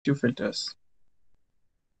active filters.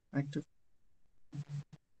 Active.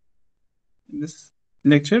 In this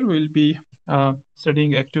lecture, we'll be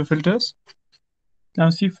studying active filters. Now,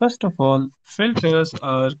 see, first of all, filters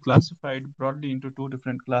are classified broadly into two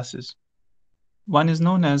different classes. One is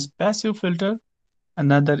known as passive filter,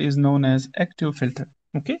 another is known as active filter.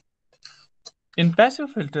 Okay. In passive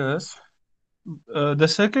filters, the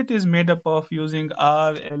circuit is made up of using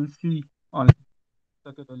R, L, C only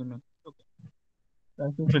circuit element. Okay.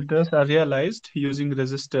 Passive filters are realized using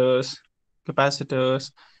resistors,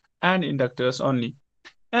 capacitors, and inductors only.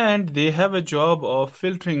 And they have a job of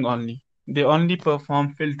filtering only. They only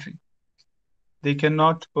perform filtering. They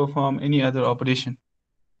cannot perform any other operation.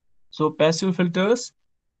 So passive filters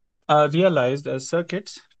are realized as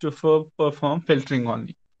circuits to perform filtering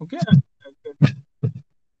only. Okay.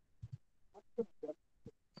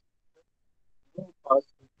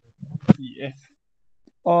 LPF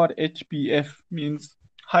or HPF means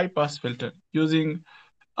high pass filter using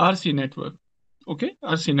RC network. Okay,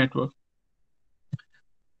 RC network.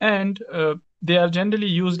 And they are generally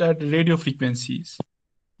used at radio frequencies.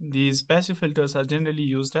 These passive filters are generally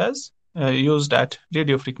used at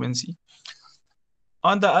radio frequency.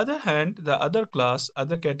 On the other hand, the other class,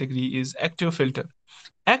 other category is active filter.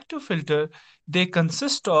 Active filter, they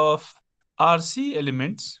consist of RC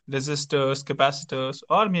elements, resistors, capacitors,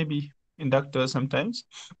 or maybe inductors sometimes.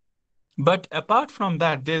 But apart from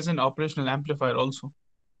that, there's an operational amplifier also.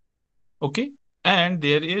 Okay. And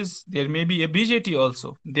there may be a BJT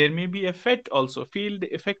also. There may be a FET also, field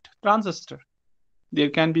effect transistor. There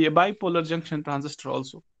can be a bipolar junction transistor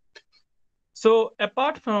also. So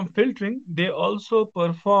apart from filtering, they also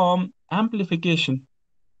perform amplification.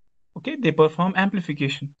 Okay, they perform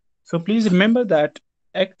amplification. So please remember that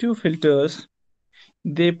active filters,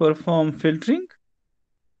 they perform filtering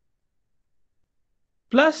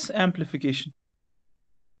plus amplification,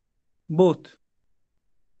 both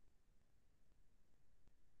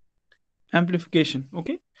amplification.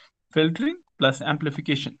 Okay, filtering plus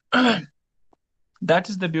amplification. That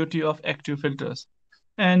is the beauty of active filters.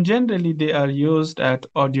 And generally they are used at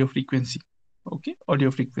audio frequency. Okay,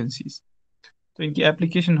 audio frequencies. तो इनकी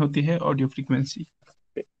application होती है audio frequency.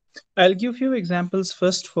 I'll give you examples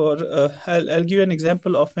first for I'll give you an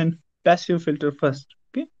example of an passive filter first.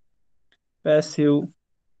 Okay, passive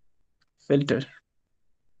filter,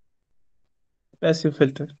 passive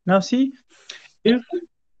filter. Now see, if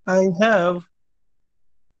I have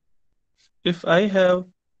if I have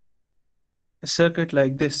a circuit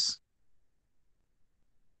like this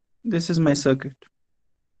is my circuit.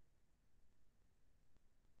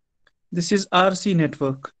 This is RC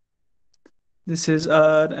network. This is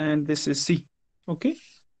R and this is C. Okay,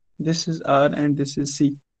 this is R and this is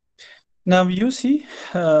C. Now you see,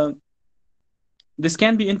 this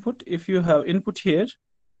can be input if you have input here.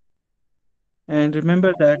 And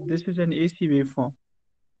remember that this is an AC waveform.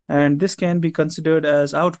 And this can be considered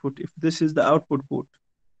as output if this is the output port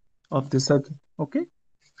of the circuit. Okay.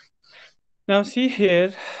 Now see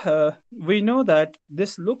here, we know that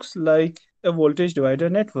this looks like a voltage divider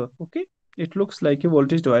network. Okay. It looks like a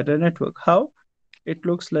voltage divider network. How? It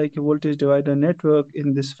looks like a voltage divider network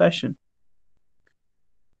in this fashion.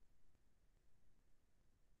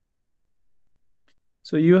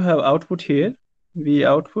 So you have output here, V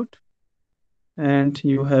output, and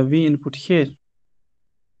you have V input here.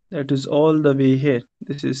 That is all the way here.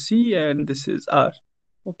 This is C and this is R.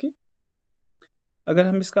 Okay. अगर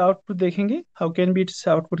हम इसका output देखेंगे, how can be its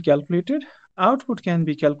output calculated? Output can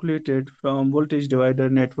be calculated from voltage divider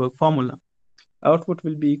network formula. Output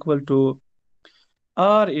will be equal to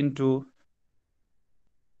R into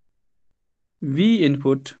V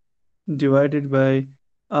input divided by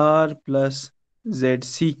R plus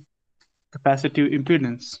ZC, capacitive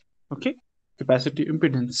impedance. Okay, capacitive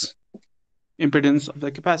impedance of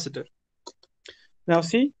the capacitor. Now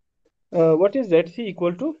see, what is ZC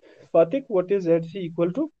equal to? Fatik, what is ZC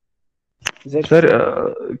equal to? Sir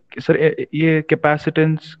ZC. Sir ये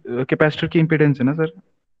capacitance capacitor की impedance है ना sir?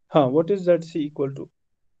 हाँ, what is ZC equal to?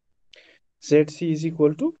 ZC is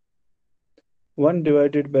equal to 1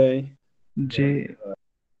 divided by J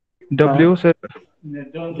W sir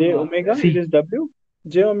J omega, C it is W,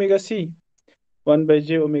 J omega C, 1 by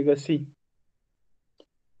J omega C.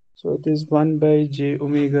 So it is 1 by J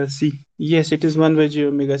omega C. Yes, it is 1 by J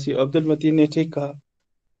omega C. Abdul Mateen ne theek kaha.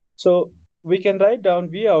 So we can write down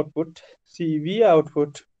V output. See, V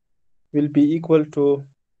output will be equal to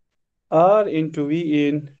R into V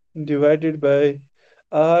in divided by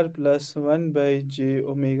R plus 1 by J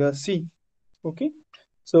omega C. Okay.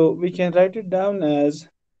 So we can write it down as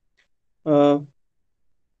R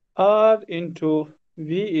into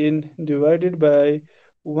V in divided by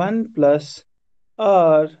 1 plus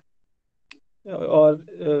R or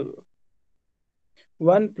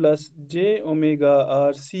 1 plus j omega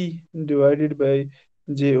RC divided by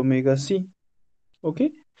j omega C.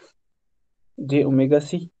 Okay, j omega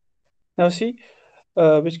C. Now see,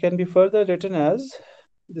 which can be further written as,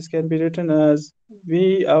 this can be written as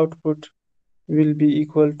V output will be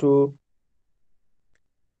equal to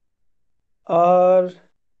R,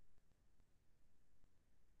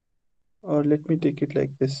 or let me take it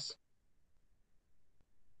like this.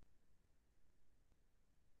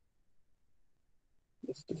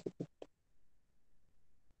 Just a second.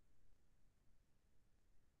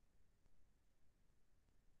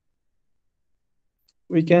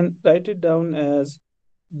 We can write it down as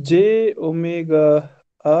j omega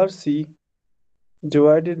RC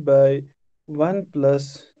divided by 1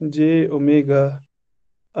 plus j omega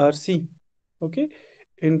RC, okay,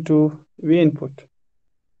 into V input,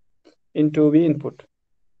 into V input,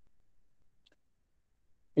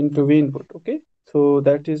 into V input, okay. So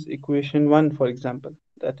that is equation 1, for example.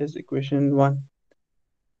 That is equation 1.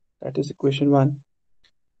 That is equation 1.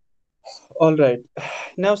 All right.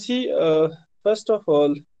 Now see, first of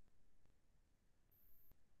all,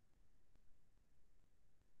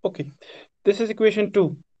 okay, this is equation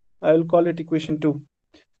 2. I will call it equation 2.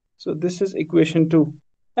 So this is equation 2.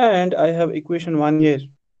 And I have equation 1 here.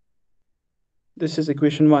 This is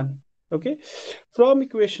equation 1. Okay. From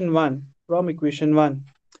equation 1,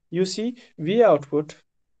 you see V output,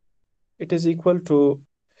 it is equal to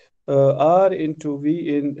R into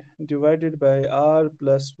V in divided by R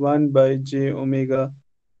plus 1 by j omega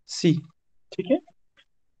C. Okay.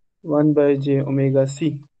 1 by j omega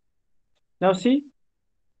C. Now see,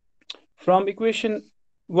 from equation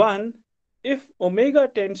 1, if omega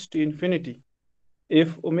tends to infinity,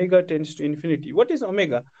 if omega tends to infinity, what is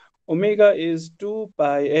omega? Omega is 2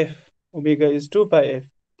 pi f. Omega is 2 pi f.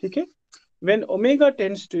 Okay. When omega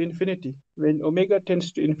tends to infinity, when omega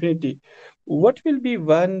tends to infinity, what will be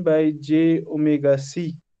 1 by j omega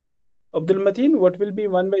c? Abdul Mateen, what will be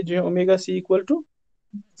 1 by j omega c equal to?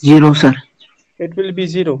 Zero, sir. It will be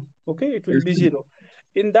 0. Okay, it will Yes, be sir. 0.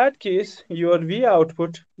 In that case, your V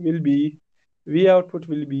output will be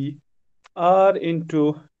R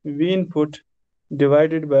into V input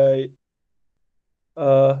divided by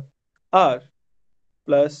uh, R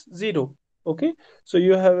plus 0. Okay, so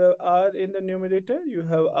you have a R in the numerator, you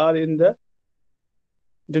have R in the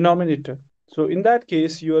denominator. So in that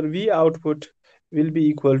case, your V output will be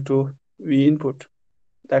equal to V input.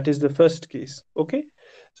 That is the first case. Okay,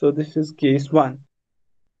 so this is case 1.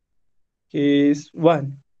 Case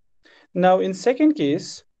 1. Now in second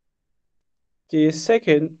case, case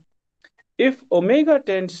second, if omega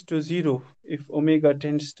tends to 0, if omega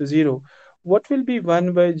tends to 0, what will be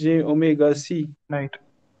 1 by j omega c? Infinite.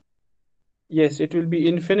 Yes, it will be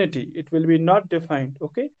infinity. It will be not defined.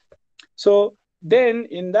 Okay. So then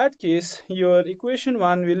in that case, your equation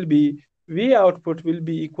 1 will be V output will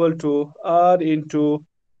be equal to R into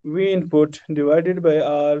V input divided by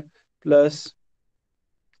R plus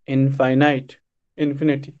infinity.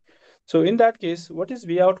 So in that case, what is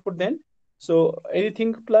V output then? So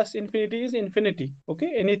anything plus infinity is infinity.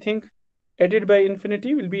 Okay. Anything added by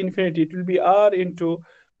infinity will be infinity. It will be R into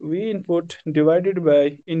V input divided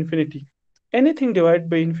by infinity. Anything divided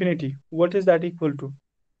by infinity, what is that equal to?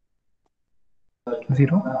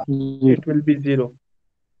 Zero. It will be 0.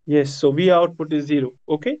 Yes, so V output is 0.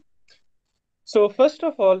 Okay. So first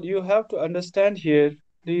of all, you have to understand here,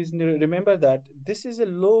 please remember that this is a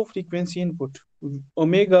low frequency input.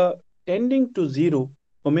 Omega tending to 0,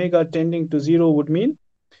 omega tending to 0 would mean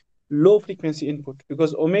low frequency input,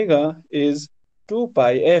 because omega is 2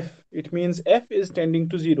 pi f. It means f is tending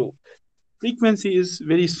to 0. Frequency is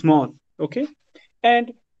very small. Okay.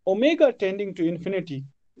 And omega tending to infinity,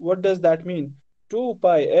 what does that mean? 2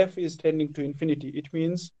 pi f is tending to infinity. It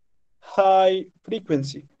means high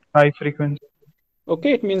frequency. High frequency.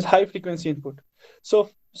 Okay, it means high frequency input.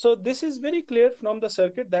 So this is very clear from the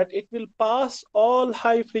circuit that it will pass all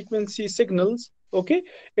high frequency signals. Okay,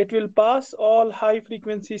 it will pass all high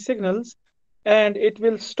frequency signals, and it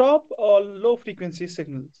will stop all low frequency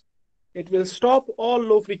signals. It will stop all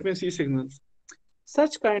low frequency signals.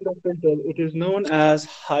 Such kind of filter, it is known as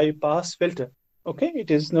high pass filter. Okay, it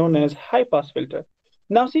is known as high pass filter.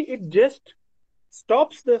 Now see, it just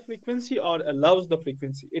stops the frequency or allows the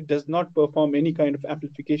frequency. It does not perform any kind of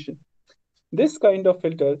amplification. This kind of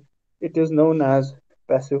filter, it is known as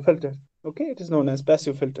passive filter. Okay, it is known as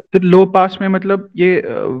passive filter. तो लो पास में मतलब ये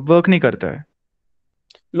work नहीं करता है.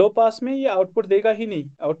 लो पास में ये output देगा ही नहीं.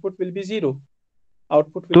 Output will be zero.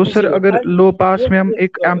 Output will तो बी सर जीरो. अगर लो पास Yes, में हम yes,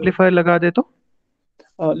 एक एम्पलीफायर लगा दे तो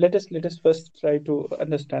let us first try to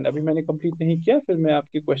understand. अभी मैंने कंप्लीट नहीं किया, फिर मैं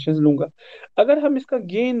आपके क्वेश्चंस लूंगा। अगर हम इसका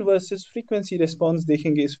गेन वर्सेस फ्रीक्वेंसी रिस्पांस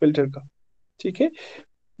देखेंगे इस फिल्टर का, ठीक है,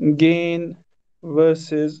 gain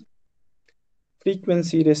versus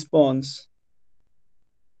frequency response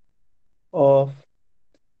of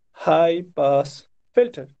high pass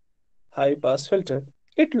filter, high pass filter,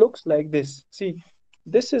 it looks like this. See,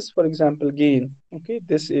 this is for example gain. Okay,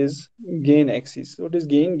 this is gain axis. What is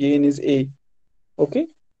gain? Gain is A. Okay,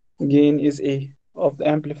 gain is A of the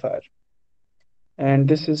amplifier, and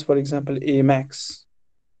this is for example A max.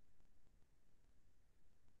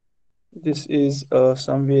 This is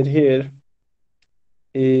somewhere here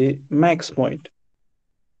a max point,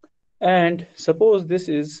 and suppose this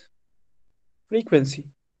is frequency.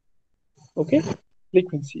 Okay,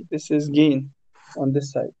 frequency. This is gain on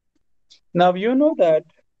this side. Now you know that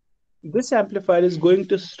this amplifier is going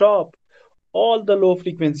to stop all the low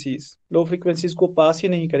frequencies को pass ही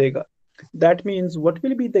नहीं करेगा. That means what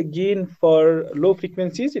will be the gain for low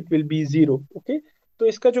frequencies? It will be zero. Okay, तो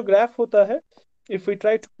इसका जो graph होता है, if we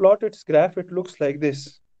try to plot its graph, it looks like this.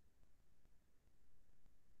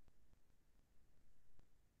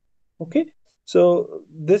 Okay, so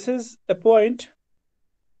this is a point.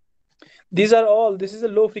 These are all, this is a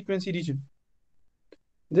low frequency region.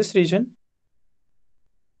 This region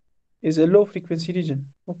is a low frequency region.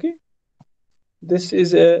 Okay, this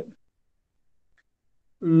is a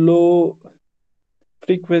low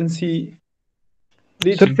frequency sir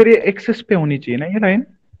region. फिर ये access पे होनी चाहिए ना ये line?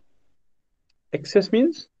 Excess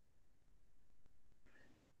means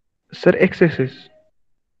sir access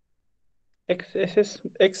x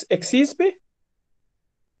x axis पे.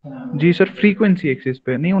 जी sir, frequency access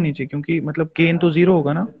पे नहीं होनी चाहिए क्योंकि मतलब गेन तो जीरो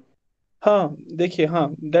होगा ना. हाँ देखिए,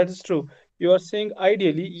 हाँ, that is true. You are saying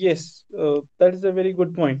ideally, yes, that is a very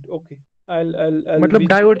good point. Okay, I'll मतलब reach.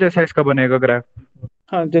 डायोड जैसा इसका बनेगा ग्राफ.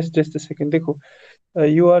 हाँ, जस्ट अ सेकंड, देखो,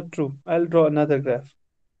 you are true. I'll draw another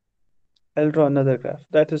graph.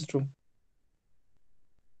 That is true.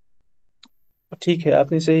 ठीक है,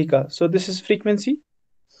 आपने सही कहा. So this is frequency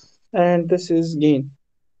and this is gain.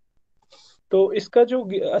 तो इसका जो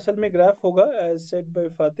असल में ग्राफ होगा, as said bye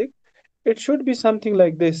फातिक, it should be something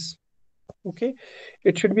like this. Okay,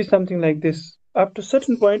 it should be something like this. Up to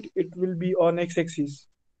certain point it will be on x axis.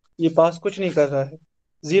 ये पास कुछ नहीं कर रहा है,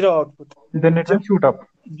 zero output. Then it will जब shoot up.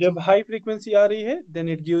 जब high frequency आ रही है, then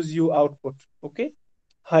it gives you output. Okay,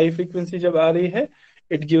 high frequency जब आ रही है,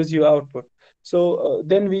 it gives you output. So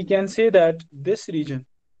then we can say that this region,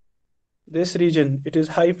 it is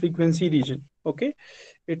high frequency region. Okay,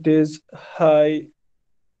 it is high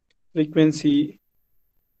frequency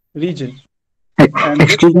region, and this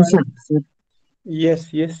excuse me one, sir. Sir yes,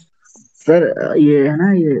 yes. Sir ये है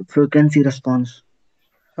ना, ये frequency response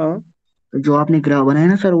हाँ, जो आपने graph बनाया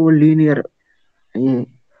ना sir, वो लीनियर ये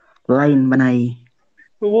लाइन बनाई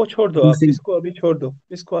तो वो छोड़ दो, आप दूसरी. इसको अभी छोड़ दो,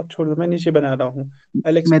 इसको आप छोड़ दो, मैं नीचे बना रहा हूँ.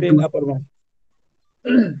 आई मैं एक्सप्लेन दूस upper one.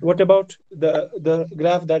 What about the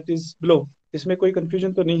graph that is below? इसमें कोई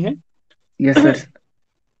कंफ्यूजन तो नहीं है? Yes sir.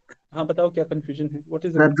 हाँ, बताओ क्या कंफ्यूजन है, व्हाट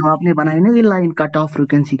इज द सर जो कंफ्यूजन? आपने बनाई ना ये लाइन कट ऑफ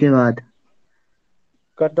फ्रीक्वेंसी के बाद,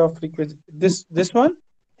 cut off frequency, this one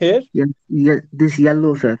hair. ये this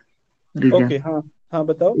yellow sir reason, okay, हाँ, हाँ,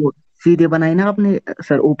 बताओ. वो सीधे बनाई ना आपने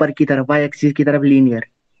सर, ऊपर की तरफ वाई एक्सिस की तरफ लीनियर.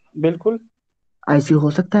 बिल्कुल, ऐसे हो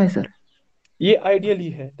सकता है सर? ये आइडियली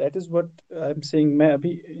है. That is what I am saying. मैं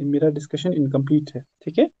अभी, मेरा डिस्कशन इनकम्प्लीट है,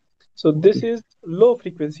 ठीक है. So this is low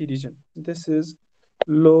frequency reason. This is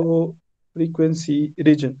low frequency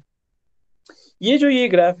reason. ये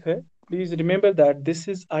ग्राफ है, please remember that this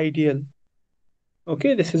is ideal.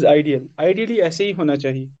 Okay, this is ideal. Ideally ऐसे ही होना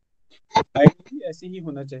चाहिए. आइडियली ऐसे ही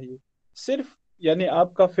होना चाहिए. सिर्फ, यानी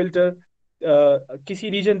आपका फिल्टर किसी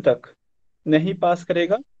रीजन तक नहीं पास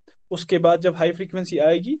करेगा, उसके बाद जब हाई फ्रीक्वेंसी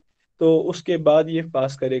आएगी, तो उसके बाद ये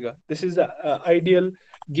पास करेगा. This is ideal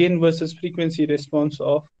gain versus frequency response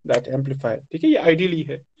of that amplifier. ठीक है, ये आइडियली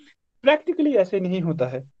है. प्रैक्टिकली ऐसे नहीं होता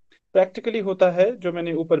है. प्रैक्टिकली होता है जो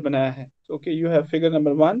मैंने ऊपर बनाया है. Okay, you have figure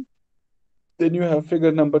number 1, then you have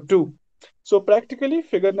figure number 2. So practically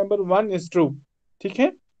figure number 1 is true. ठीक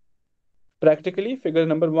है, practically figure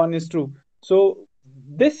number 1 is true. So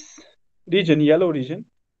this region, yellow region,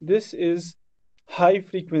 this is high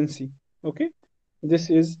frequency. Okay, this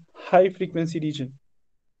is high frequency region.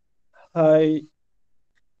 High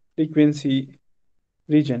frequency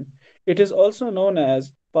region. It is also known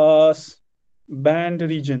as pass band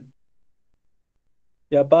region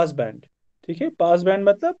या pass band. ठीक है, pass band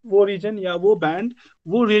मतलब वो reason या वो band,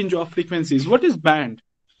 वो range of frequencies. What is band?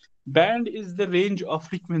 Band is the range of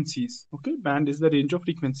frequencies. Okay, band is the range of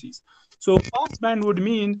frequencies. So pass band would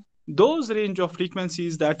mean those range of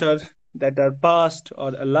frequencies that are that are passed or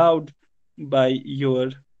allowed by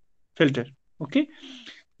your filter. Okay,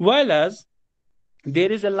 while as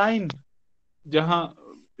there is a line जहाँ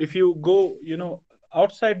if you go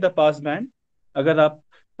outside the pass band, अगर आप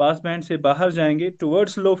pass band से बाहर जाएंगे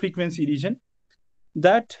towards low frequency region,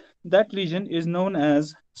 that that region is known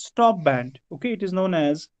as stop band. Okay, it is known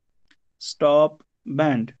as stop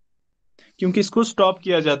band, क्योंकि इसको stop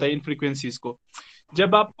किया जाता है इन फ्रीक्वेंसीज को।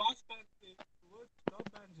 जब आप पास बैंड से towards stop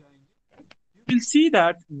band जाएंगे, you will see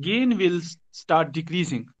that gain will start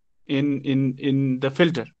decreasing in the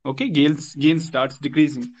filter. Okay, gain starts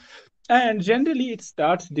decreasing, and generally it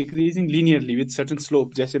starts decreasing linearly with certain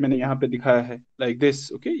slope, जैसे मैंने यहाँ पे दिखाया है like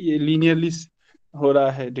this. Okay, ये linearly हो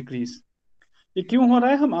रहा है decrease। ये क्यों हो रहा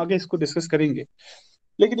है हम आगे इसको डिस्कस करेंगे,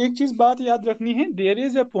 लेकिन एक चीज बात याद रखनी है, there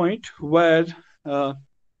is a point where uh,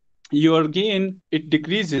 your gain it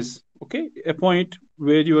decreases। Okay, a point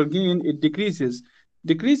where your gain it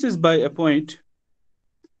decreases by a point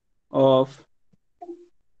of,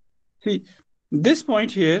 see, this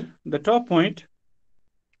point here, the top point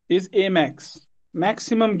is a max,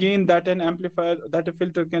 maximum gain that an amplifier that a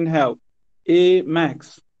filter can have, a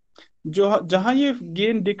max। जो जहां ये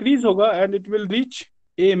gain decrease होगा and it will reach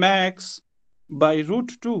a max by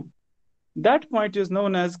root 2, that point is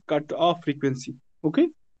known as cut-off frequency। Okay,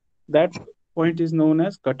 that point is known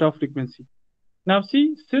as cut-off frequency। Now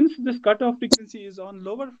see, since this cut-off frequency is on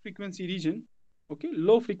lower frequency region, okay,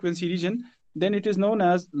 low frequency region, then it is known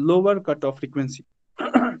as lower cut-off frequency।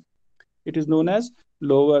 It is known as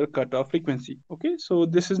lower cut-off frequency। Okay, so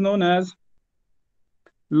this is known as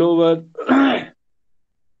lower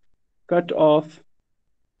cut-off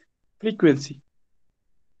frequency,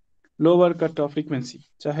 lower cut-off frequency,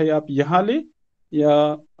 चाहे आप यहाँ ले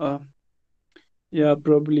या या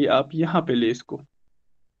probably आप यहाँ पे ले इसको।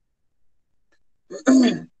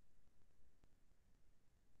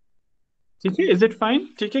 ठीक है, इज इट फाइन?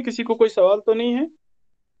 ठीक है, किसी को कोई सवाल तो नहीं है?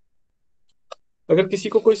 अगर किसी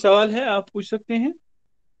को कोई सवाल है आप पूछ सकते हैं।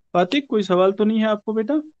 फातिक, कोई सवाल तो नहीं है आपको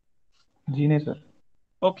बेटा? जी नहीं sir.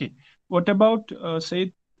 Okay, what about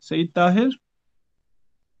Saeed Saeed Tahir?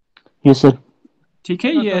 Yes sir. ठीक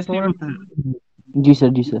है, ये ऐसे होता है। जी सर,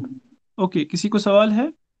 जी सर। ओके, किसी को सवाल है?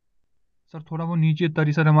 सर थोड़ा वो नीचे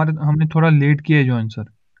तरी सर, हमने थोड़ा लेट किया है ज्वाइन सर।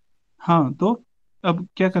 हाँ, तो अब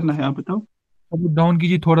क्या करना है आप बताओ। अब डाउन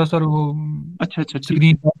कीजिए थोड़ा सर, वो अच्छा अच्छा, ठीक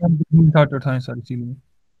स्क्रीन स्टार्ट था सर, इसीलिए।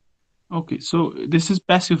 Okay, so this is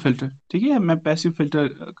passive filter. ठीक है, मैं पैसिव फिल्टर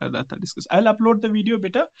कर रहा था discuss. I will upload the video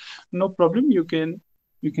बेटा, no problem,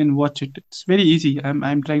 you can watch it, it's very easy।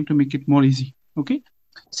 I'm trying to make it more easy। Okay,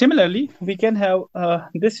 similarly we can have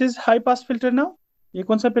this is high pass filter now। ये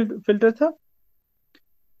कौन सा filter था?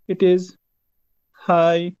 it is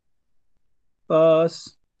high pass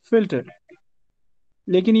filter।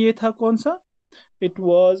 लेकिन ये था कौन सा? it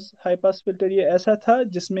was high pass filter, ये ऐसा था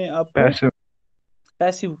जिसमें आपको पैसिव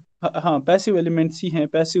पैसिव, हाँ पैसिव एलिमेंट्स ही हैं,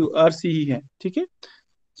 पैसिव आरसी ही है। ठीक है,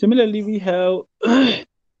 similarly we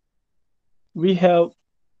have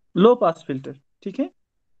low pass filter. ठीक है,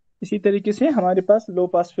 इसी तरीके से हमारे पास लो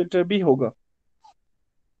पास फिल्टर भी होगा,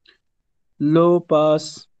 लो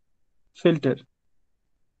pass filter,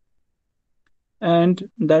 and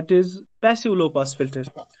that is passive low pass filter.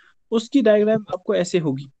 उसकी डायग्राम आपको ऐसे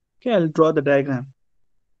होगी। okay, I'll draw the diagram।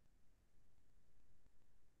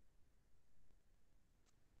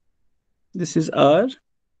 this is R,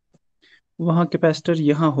 वहां कैपेसिटर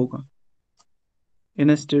यहाँ होगा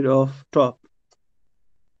instead of top।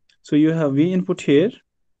 so you have V input here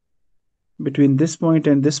between this point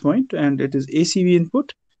and this point, and it is ACV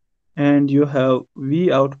input, and you have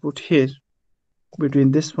V output here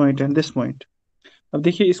between this point and this point। अब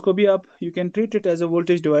देखिए इसको भी आप you can treat it as a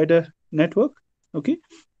voltage divider network। okay,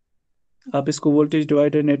 आप इसको voltage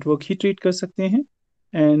divider network ही treat कर सकते हैं,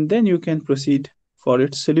 and then you can proceed for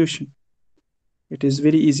its solution। it is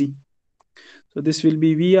very easy। so this will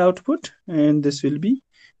be V output and this will be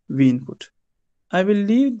V input। I will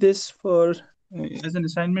leave this for as an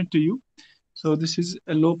assignment to you। so this is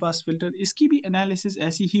a low pass filter, इसकी भी analysis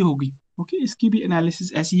ऐसी ही होगी। okay, इसकी भी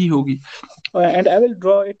analysis ऐसी ही होगी, and I will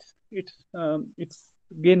draw its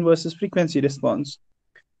gain versus frequency response।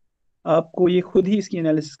 आपको ये खुद ही इसकी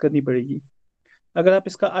एनालिसिस करनी पड़ेगी। अगर आप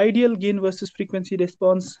इसका ideal gain versus frequency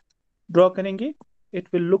response draw करेंगे, it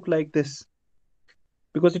will look like this,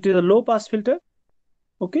 because it is a low pass filter.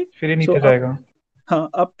 Okay, फिर ये नीचे जाएगा। हाँ,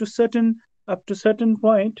 up to certain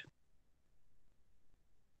point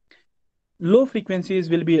low frequencies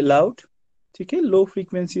will be allowed। ठीक है, low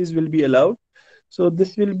frequencies will be allowed। so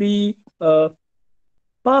this will be a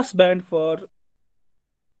pass band for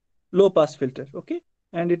low pass filter। okay,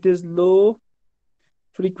 and it is low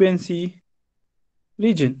frequency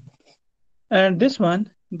region। And this one,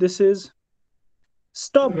 this is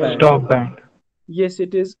stop band. Stop band. Yes,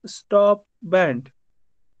 it is stop band,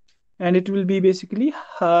 and it will be basically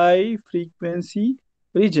high frequency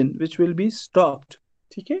region which will be stopped.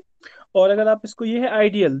 ठीक है, और अगर आप इसको, ये है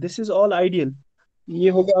ideal, this is all ideal, ये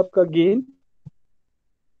होगा आपका gain,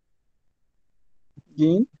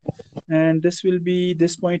 gain, and this will be,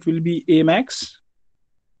 this point will be a max,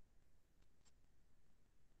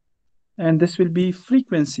 and this will be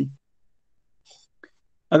frequency.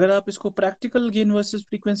 अगर आप इसको practical gain versus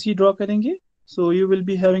frequency draw करेंगे, so you will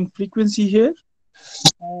be having frequency here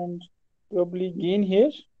and probably gain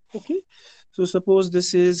here. Okay, so suppose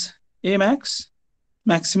this is a max,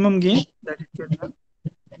 maximum gain that it can have,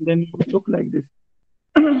 then it will look like this.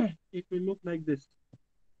 It will look like this.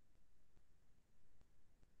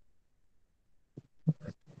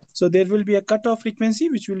 So there will be a cutoff frequency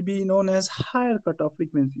which will be known as higher cutoff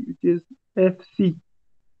frequency, which is FC.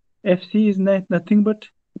 FC is nothing but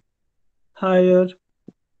higher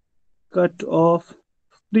cutoff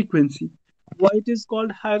frequency. Why it is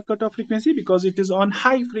called higher cutoff frequency? Because it is on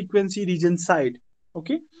high frequency region side.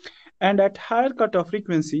 Okay, and at higher cutoff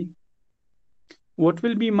frequency, what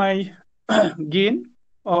will be my gain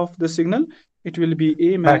of the signal? It will be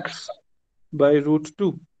a max by root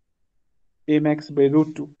 2. a max by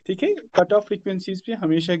root 2. ठीक है, cut off frequencies पे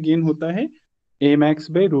हमेशा gain होता है a max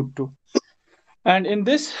by root 2. And in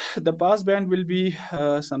this, the pass band will be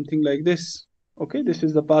something like this. Okay, this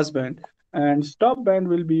is the pass band, and stop band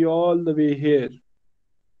will be all the way here.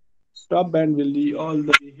 Stop band will be all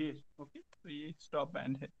the way here. Okay, so ये stop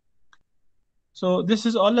band है. So this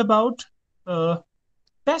is all about uh,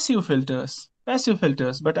 passive filters. Passive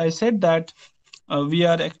filters, but I said that we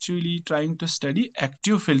are actually trying to study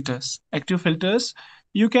active filters. Active filters,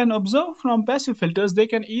 you can observe from passive filters, they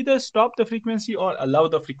can either stop the frequency or allow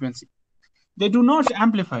the frequency. They do not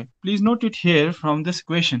amplify. Please note it here from this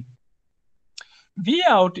equation. V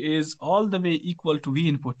out is all the way equal to V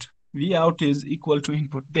input. V out is equal to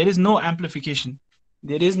input. There is no amplification.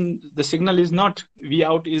 There is, the signal is not V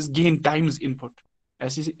out is gain times input.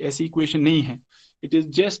 ऐसी equation नहीं है. It is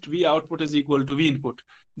just V output is equal to V input.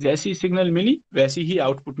 जैसी signal मिली वैसी ही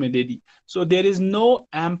output में दे दी. So there is no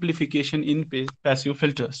amplification in passive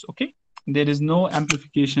filters. Okay, there is no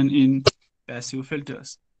amplification in passive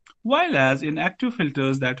filters. While as in active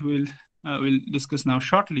filters that we'll discuss now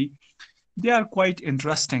shortly, they are quite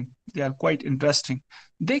interesting. They are quite interesting.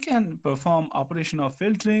 They can perform operation of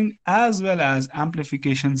filtering as well as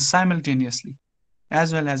amplification simultaneously.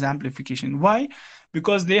 As well as amplification. Why?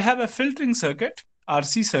 Because they have a filtering circuit,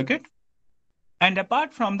 RC circuit, and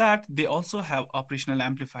apart from that, they also have operational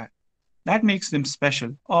amplifier. That makes them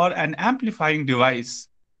special, or an amplifying device.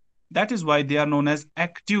 That is why they are known as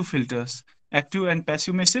active filters. Active and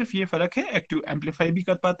passive में सिर्फ ये फर्क है, active amplify भी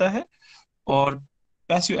कर पाता है और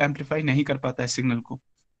पैसिव एम्पलीफाई नहीं कर पाता है सिग्नल को.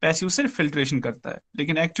 पैसिव सिर्फ फिल्ट्रेशन करता है,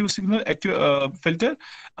 लेकिन एक्टिव सिग्नल, एक्टिव फिल्टर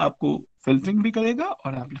आपको फिल्टरिंग भी करेगा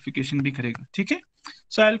और एम्पलीफिकेशन भी करेगा. ठीक है,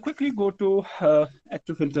 सो I will quickly go to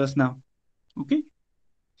active filters now. Okay,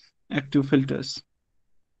 active filters,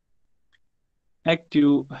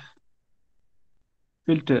 active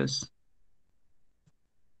filters,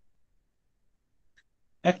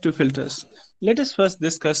 active filters. Let us first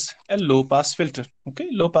discuss a low pass filter. Okay,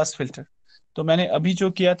 low pass filter. तो मैंने अभी जो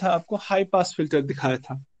किया था आपको हाई पास फिल्टर दिखाया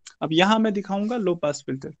था, अब यहाँ मैं दिखाऊंगा लो pass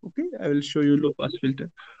filter. Okay, I will show you low pass filter,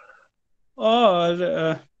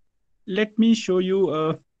 और let me show you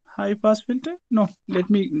a high pass filter. No,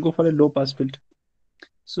 let me go for a low pass filter.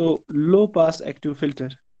 So low pass active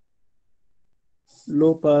filter,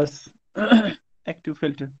 low pass active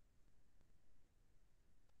filter.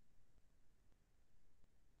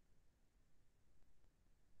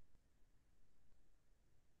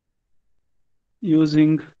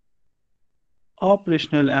 Using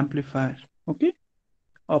operational amplifier. Okay,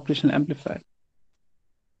 operational amplifier.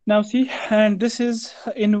 Now see, and this is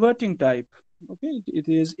inverting type. Okay, it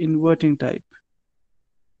is inverting type.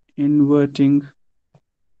 Inverting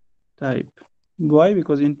type. Why?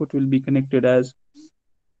 Because input will be connected as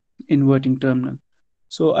inverting terminal.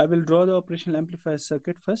 So I will draw the operational amplifier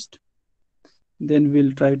circuit first, then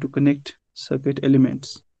we'll try to connect circuit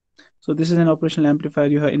elements. So this is an operational amplifier.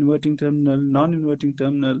 You have inverting terminal, non-inverting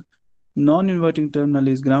terminal. Non-inverting terminal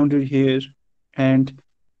is grounded here, and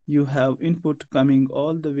you have input coming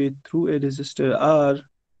all the way through a resistor R.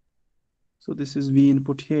 So this is V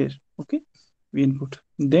input here. Okay, V input.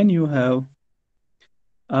 Then you have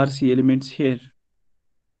RC elements here.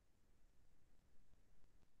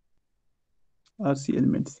 RC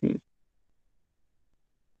elements here.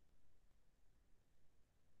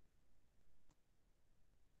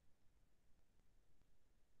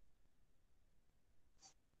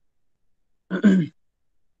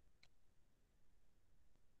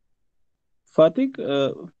 Fatik,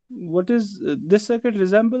 what is this circuit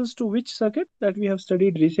resembles to which circuit that we have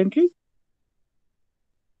studied recently?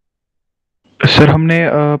 Sir हमने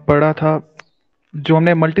पढ़ा था जो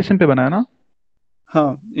हमने Multisim पे बनाया ना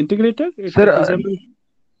Huh, integrator. Sir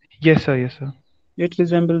yes sir It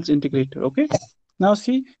resembles integrator. Okay. Now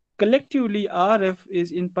see, collectively RF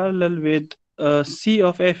is in parallel with C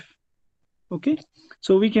of F. Okay.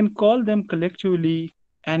 So we can call them collectively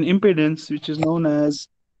an impedance which is known as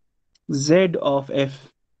Z of F.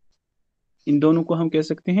 इन दोनों को हम कह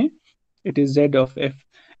सकते हैं it is Z of F.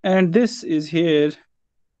 And this is here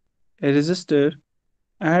a resistor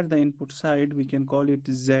at the input side. We can call it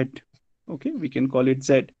Z. Okay, we can call it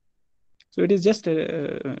Z. So it is just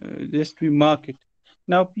we mark it.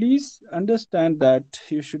 Now please understand that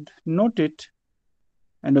you should note it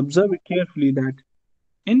and observe it carefully that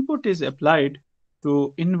input is applied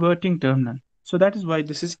to inverting terminal. So that is why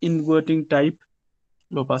this is inverting type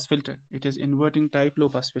low pass filter. It is inverting type low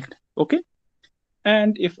pass filter. Okay.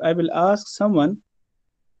 And if I will ask someone,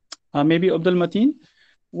 maybe Abdul Mateen,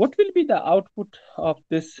 what will be the output of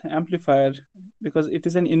this amplifier? Because it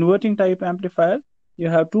is an inverting type amplifier. You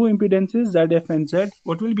have two impedances, ZF and Z.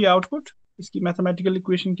 What will be output? इसकी mathematical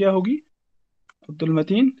equation क्या होगी? Abdul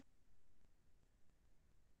Mateen?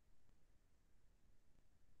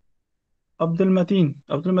 Abdul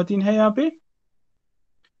Mateen है यहाँ पे?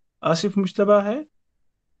 आसिफ मुश्तबा है?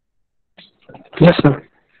 Yes sir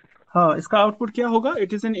हाँ, इसका output क्या होगा?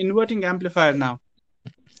 It is an inverting amplifier now.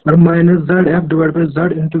 Sir minus Z F divide by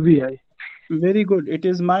Z into we I Very good. It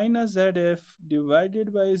is minus ZF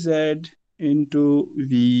divided by Z into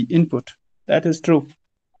V input. That is true.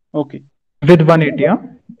 Okay. With 180 हां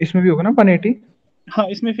इसमें भी होगा ना 180 हाँ,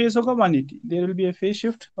 इसमें phase होगा 180. There will be a phase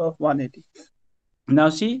shift of 180. Now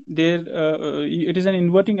see, it is an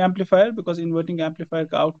inverting amplifier because inverting amplifier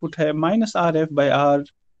का output है minus RF by R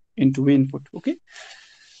into V input. Okay.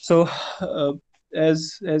 So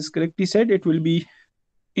as correctly said, it will be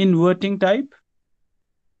inverting type.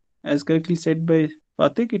 As correctly said by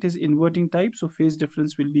Fatik, it is inverting type, so phase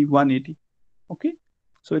difference will be 180. Okay,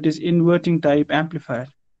 so it is inverting type amplifier.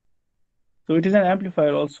 So it is an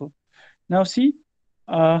amplifier also. Now see,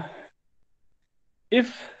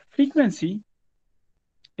 if frequency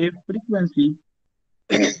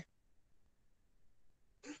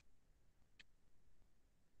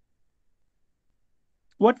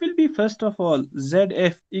what will be first of all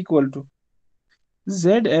ZF equal to?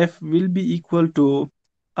 ZF will be equal to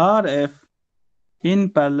RF in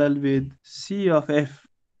parallel with C of F.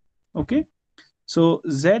 Okay, so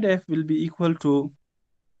ZF will be equal to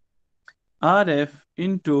RF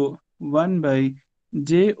into 1 by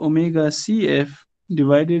J omega CF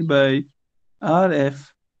divided by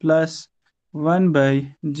RF plus 1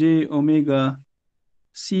 by J omega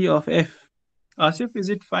C of F. Asif, is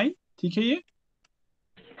it fine? ठीक है ये?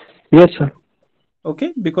 Yes sir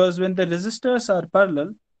Okay, because when the resistors are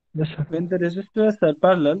parallel, yes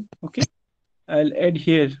sir okay, I'll add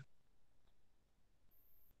here.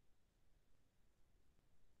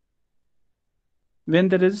 When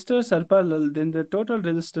the resistors are parallel, then the total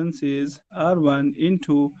resistance is R1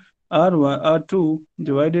 into R2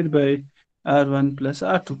 divided by R1 plus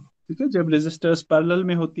R2. ठीक है, जब resistors parallel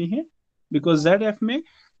में होती हैं, because ZF में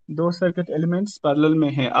दो circuit elements parallel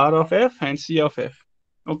में हैं, R of F and C of F.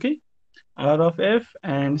 Okay, R of F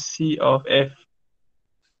and C of F.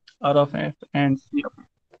 R of F and C of F.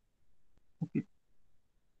 Okay.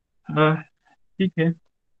 ठीक है.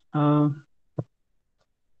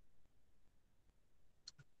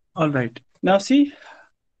 All right. Now see,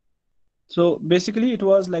 so basically it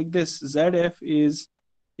was like this. ZF is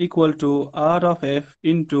equal to R of F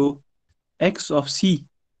into X of C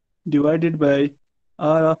divided by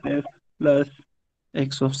R of F plus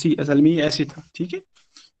X of C. असल में ये ऐसे था, ठीक है?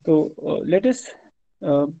 तो let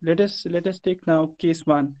us take now case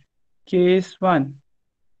 1. Case 1.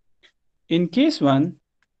 In case 1,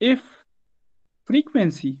 if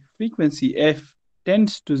frequency F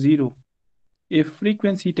tends to 0, if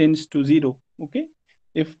frequency tends to 0, okay,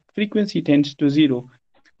 if frequency tends to 0,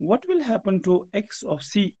 what will happen to X of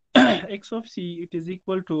C? X of C, it is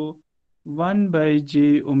equal to 1 by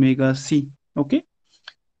J omega C, okay?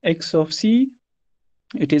 X of C,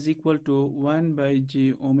 it is equal to 1 by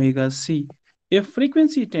J omega C. If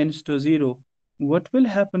frequency tends to 0, what will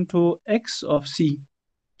happen to X of C?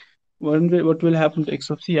 What will happen to X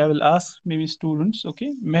of C? I will ask maybe students,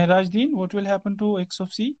 okay? Mehrajdeen, what will happen to X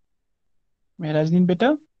of C? Mehrajdeen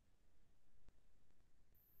beta?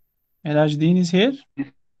 Mehrajdeen is here?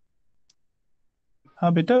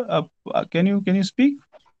 हाँ बेटा, can you speak?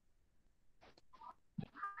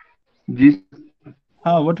 जी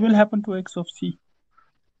हाँ, what will happen to X of C?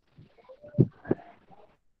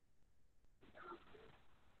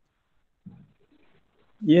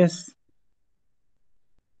 Yes.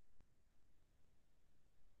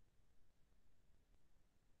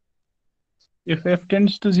 If f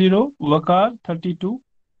tends to 0, Vakar 32,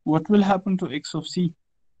 what will happen to x of c?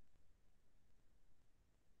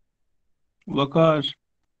 Vakar,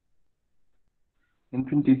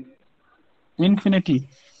 Infinity. infinity.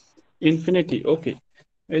 Infinity. Okay.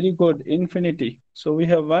 Very good. Infinity. So we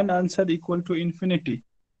have one answer equal to infinity.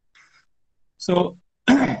 So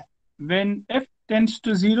when f tends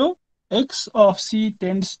to 0, x of c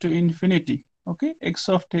tends to infinity. Okay. X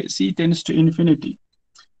of c tends to infinity.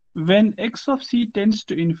 When x of c tends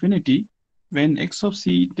to infinity, when x of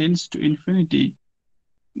c tends to infinity,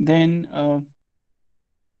 then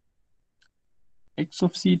x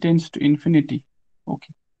of c tends to infinity.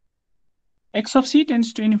 Okay. X of c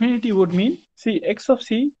tends to infinity would mean, see, x of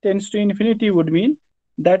c tends to infinity would mean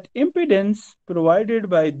that impedance provided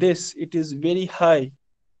by this, it is very high.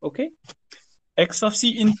 Okay. X of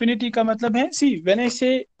c infinity का मतलब है, see, when I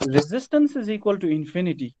say resistance is equal to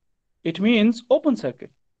infinity, it means open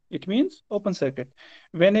circuit. It means open circuit.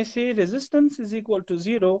 When I say resistance is equal to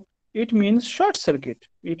 0, it means short circuit.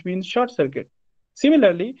 It means short circuit.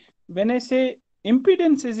 Similarly, when I say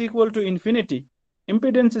impedance is equal to infinity,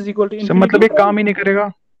 impedance is equal to sir infinity, मतलब ये काम ही नहीं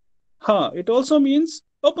करेगा. it also means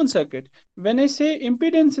open circuit. When I say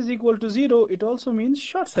impedance is equal to 0, it also means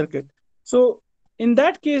short circuit. So in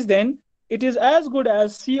that case, then it is as good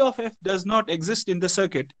as C of F does not exist in the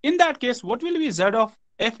circuit. In that case, what will be Z of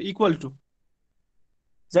F equal to?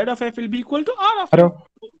 Z of F will be equal to R of F. आरो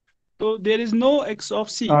So there is no X of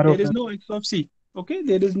C. आरो There is no X of C. Okay,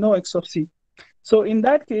 there is no X of C. So in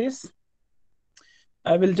that case,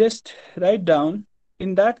 I will just write down,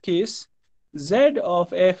 in that case, Z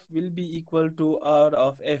of F will be equal to R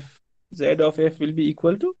of F. Z of F will be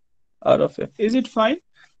equal to R of F. Is it fine?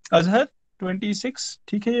 Azhar, 26,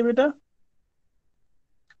 ठीक है ये बेटा?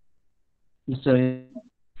 Yes, sir.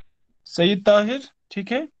 Saeed Tahir,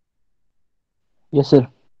 ठीक है? Yes, sir.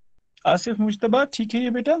 Asif Mushtaba, ठीक है ये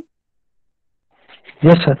बेटा?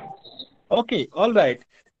 Yes sir. Okay, all right.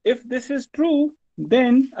 If this is true,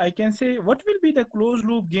 then I can say what will be the closed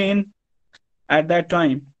loop gain at that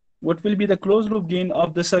time? What will be the closed loop gain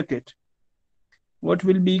of the circuit? What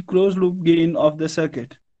will be closed loop gain of the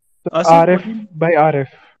circuit? Asif, RF what will by RF.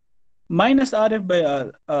 minus RF by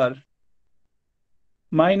R,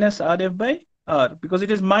 minus RF by R, because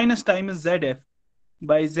it is minus times ZF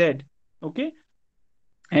by Z, okay?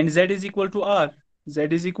 And Z is equal to R. Z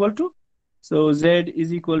is equal to, so Z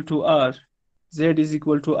is equal to R. Z is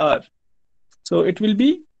equal to R. So it will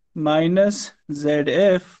be minus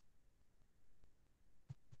ZF.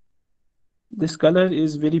 This color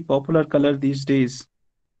is very popular color these days.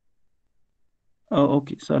 Oh,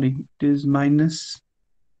 okay, sorry. It is minus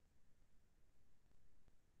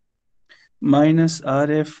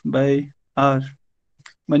RF by R.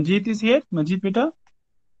 Manjeet is here. Manjeet बेटा,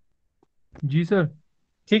 जी sir.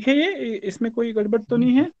 ठीक है ये, इसमें कोई गड़बड़ तो जी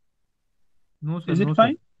नहीं sir. है? No sir, Is it no sir.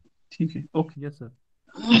 fine? ठीक है, okay. Yes sir.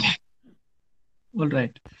 All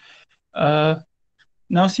right.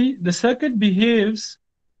 Now see, the circuit behaves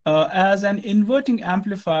as an inverting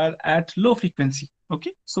amplifier at low frequency.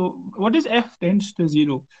 Okay, so what is F tends to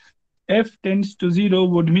 0? F tends to 0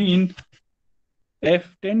 would mean,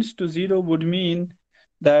 F tends to 0 would mean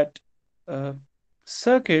that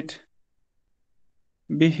circuit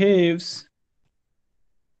behaves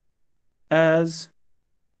as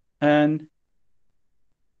an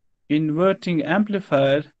inverting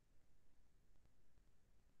amplifier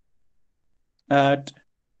at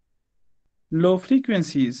low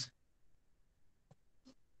frequencies.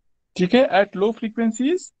 Okay, at low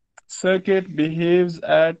frequencies, circuit behaves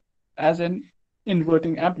as an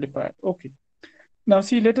inverting amplifier. Okay. Now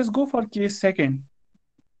see, let us go for case second.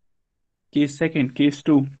 Case second, case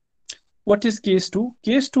 2. What is case 2?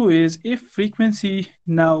 Case 2 is if frequency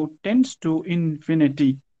now tends to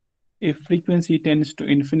infinity. If frequency tends to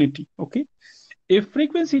infinity, okay? If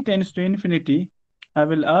frequency tends to infinity, I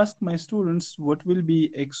will ask my students what will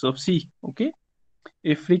be x of c, okay?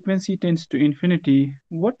 If frequency tends to infinity,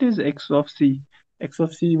 what is x of c? X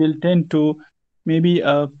of c will tend to, maybe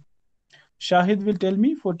Shahid will tell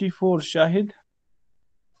me. 44, Shahid.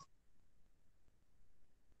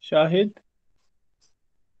 Shahid.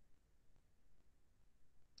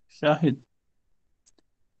 Shahid.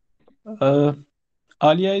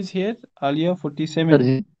 Alia is here. Alia, Sir,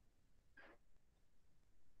 47.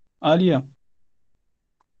 Alia.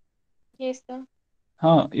 Yes, sir.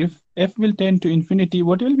 If f will tend to infinity,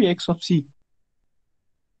 what will be x of c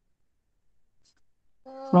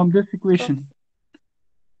from this X of equation?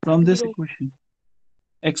 From this 0. equation,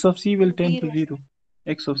 x of c will tend to 0. 0.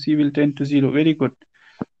 X of c will tend to 0. Very good.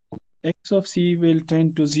 x of c will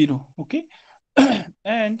tend to 0. Okay.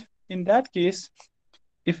 And in that case,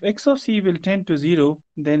 if x of c will tend to 0,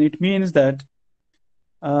 then uh, it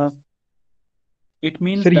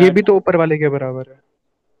means sir ये that भी तो ऊपर वाले के बराबर है.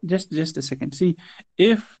 just a second. See,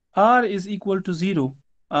 if r is equal to 0,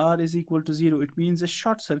 it means a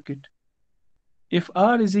short circuit. If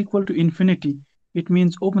r is equal to infinity, it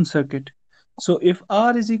means open circuit. So if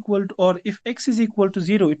r is equal to, or if x is equal to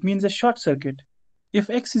 0, it means a short circuit. If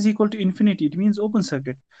x is equal to infinity, it means open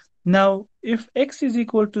circuit. Now, if x is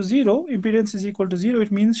equal to 0, impedance is equal to 0,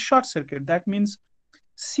 it means short circuit. That means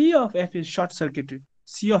C of f is short circuited.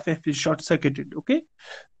 C of f is short circuited. Okay.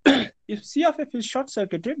 If C of f is short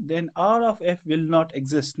circuited, then R of f will not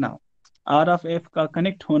exist now. R of f का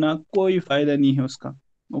connect होना कोई फायदा नहीं है उसका.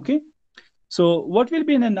 Okay. So what will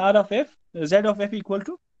be in an R of f? Z of f equal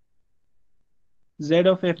to Z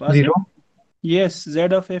of f. Asif? 0. Yes, Z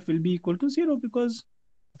of f will be equal to 0 because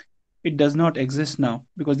it does not exist now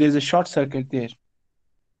because there is a short circuit there.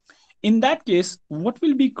 In that case, what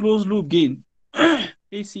will be closed loop gain?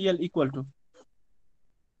 ACL equal to,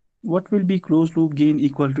 what will be closed loop gain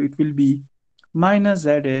equal to? It will be minus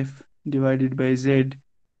ZF divided by Z.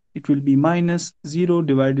 It will be minus 0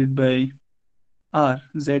 divided by R.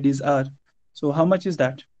 Z is R. So how much is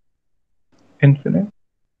that? Infinite.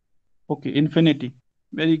 Okay, infinity.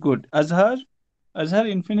 Very good. Azhar,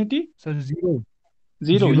 infinity? Sir, 0.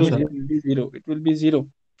 0. 0, Yes, sir. it will be 0. It will be 0.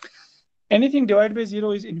 Anything divided by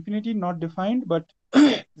 0 is infinity, not defined, but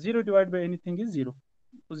 0 divided by anything is 0.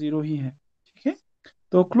 तो 0 ही है. ठीक है?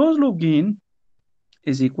 तो closed loop gain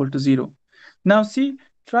is equal to 0. Now see,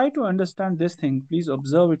 try to understand this thing. Please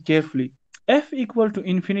observe it carefully. F equal to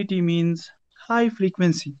infinity means high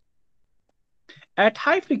frequency. At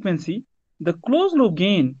high frequency, the closed loop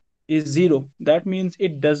gain is 0. That means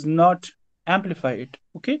it does not amplify it.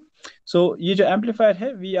 Okay. So ये जो amplifier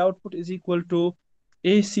है, V output is equal to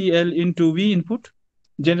ACL into V input,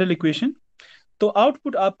 general equation. तो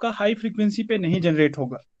output आपका high frequency पे नहीं generate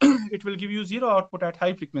होगा. It will give you 0 output at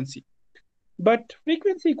high frequency. But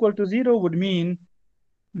frequency equal to 0 would mean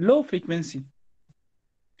low frequency.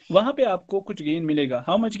 वहां पे आपको कुछ gain मिलेगा.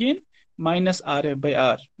 How much gain? Minus RF by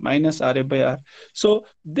R. Minus RF by R. So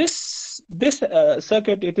this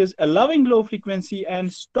circuit, it is allowing low frequency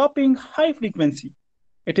and stopping high frequency.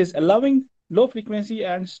 It is allowing low frequency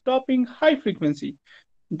and stopping high frequency.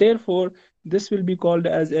 Therefore, this will be called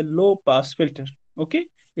as a low pass filter. Okay,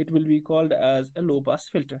 it will be called as a low pass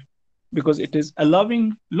filter because it is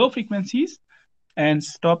allowing low frequencies and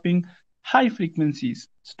stopping high frequencies.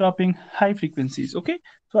 Okay,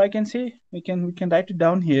 so I can say we can write it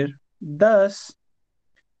down here. Thus,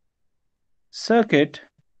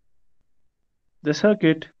 the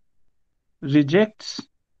circuit rejects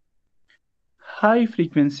high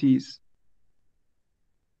frequencies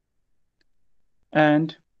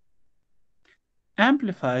and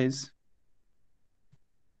amplifies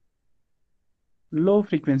low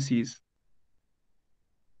frequencies.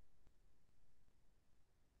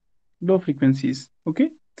 Okay,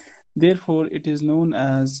 therefore it is known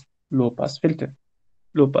as low pass filter.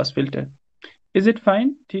 Is it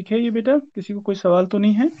fine? ठीक है ये बेटा? किसी को कोई सवाल तो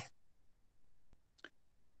नहीं है?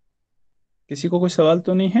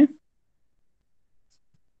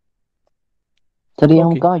 सर ये हम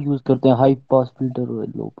Okay. कहाँ यूज करते हैं हाई पास फिल्टर और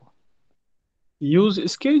लो पास? यूज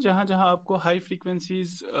इसके जहां जहां आपको high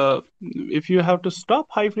frequencies, if you have to stop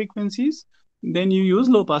high frequencies, then you use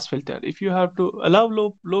low pass filter. If you have to allow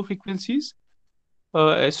low frequencies,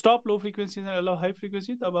 stop low frequencies and allow high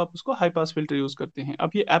frequency, तब आप उसको high pass filter use करते हैं.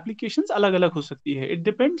 अब ये applications अलग अलग हो सकती है. It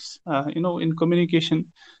depends in communication.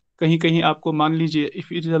 कहीं कहीं आपको मान लीजिए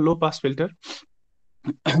if it is a low pass filter,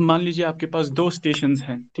 मान लीजिए आपके पास 2 स्टेशंस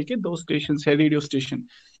हैं. ठीक है, 2 स्टेशंस है रेडियो स्टेशन.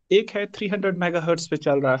 एक है 300 मेगाहर्ट्ज पे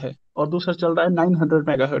चल रहा है और दूसरा चल रहा है 900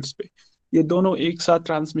 मेगाहर्ट्ज पे. ये दोनों एक साथ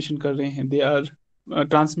ट्रांसमिशन कर रहे हैं. They are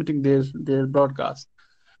transmitting there broadcast.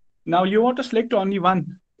 Now you want to select only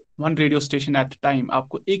one radio station at time.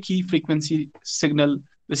 आपको एक ही फ्रीक्वेंसी सिग्नल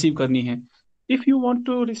रिसीव करनी है. If you want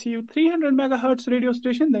to receive 300 megahertz radio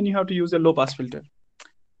station, then you have to use a low pass filter.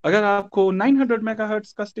 अगर आपको 900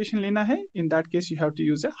 megahertz का station लेना है, in that case you have to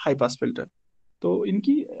use a high pass filter. तो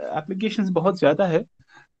इनकी applications बहुत ज्यादा है.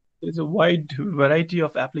 There is a wide variety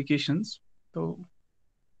of applications. तो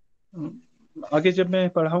आगे जब मैं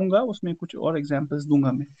पढ़ाऊंगा उसमें कुछ और एग्जांपल्स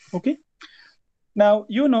दूंगा मैं. Okay. Now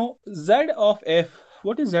you know Z of f.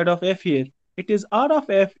 What is Z of f here? It is R of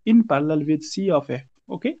f in parallel with C of f.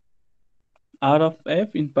 Okay. R of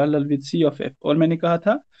f in parallel with C of f. और मैंने कहा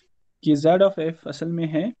था कि Z of f असल में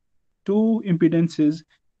है two impedances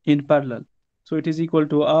in parallel. So it is equal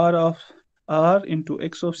to R of R into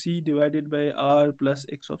X of C divided by R plus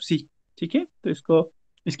X of C. ठीक है, तो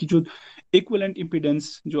इसकी जो इक्विवेलेंट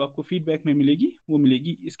इम्पीडेंस जो आपको फीडबैक में मिलेगी वो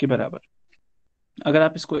मिलेगी इसके बराबर। अगर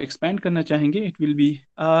आप इसको एक्सपेंड करना चाहेंगे, it will be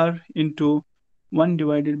R into 1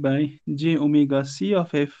 divided by J omega C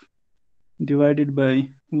of F divided by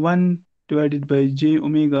 1 divided by J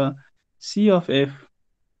omega C of F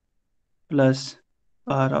plus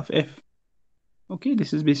R of F. Okay,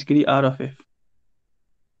 this is basically R of F.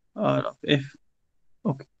 R of F.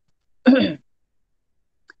 Okay.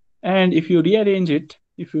 And if you rearrange it,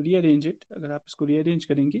 अगर आप इसको rearrange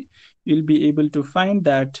करेंगे, you'll be able to find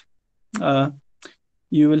that uh,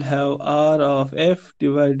 you will have R of F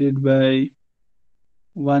divided by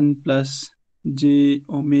 1 plus J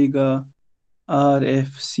omega R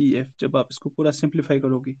F C F जब आप इसको पूरा simplify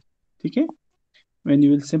करोगे, ठीक है? When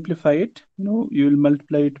you will simplify it, you will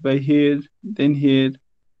multiply it by here,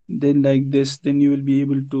 then like this, then you will be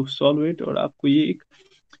able to solve it और आपको ये एक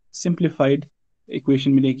simplified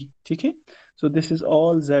equation मिलेगी, ठीक है? So this is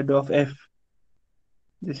all Z of F.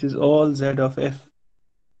 This is all Z of F.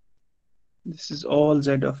 This is all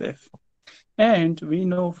Z of F. And we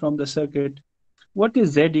know from the circuit, what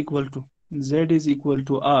is Z equal to? Z is equal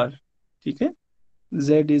to R, ठीक है?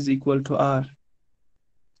 Z is equal to R.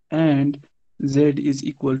 And Z is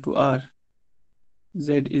equal to R.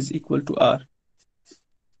 Z is equal to R.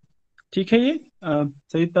 ठीक है ये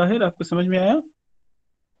सही ताहिर आपको समझ में आया?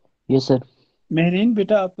 Yes sir. महरीन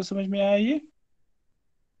बेटा आपको समझ में आया ये?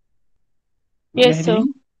 Yes, sir.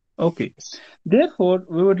 Mehreen? Okay. Therefore,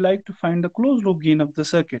 we would like to find the closed loop gain of the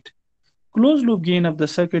circuit. Closed loop gain of the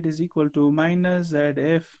circuit is equal to minus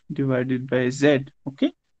ZF divided by Z.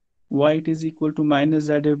 Okay. Why it is equal to minus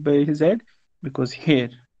ZF by Z? Because here,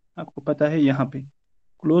 आपको पता है यहाँ पे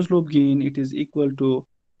closed loop gain it is equal to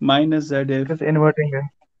minus ZF. Because inverting है.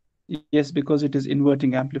 Yes, because it is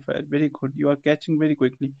inverting amplifier. Very good. You are catching very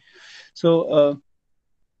quickly. So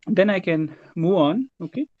then I can move on.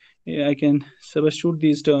 Okay. I can substitute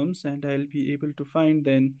these terms and I'll be able to find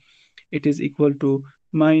then it is equal to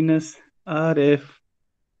minus RF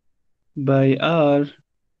by R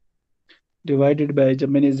divided by, जब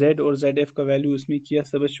मैंने Z और ZF का value उसमें किया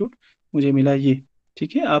substitute, मुझे मिला ये,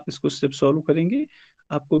 ठीक है? आप इसको स्टेप सॉल्व करेंगे,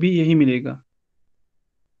 आपको भी यही मिलेगा.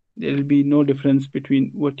 There will be no difference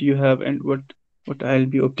between what you have and what I'll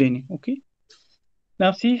be obtaining. Okay.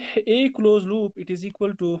 Now see, a closed loop it is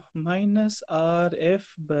equal to minus RF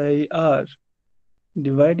by R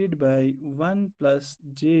divided by 1 plus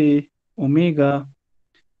J omega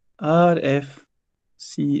RF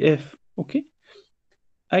CF. Okay.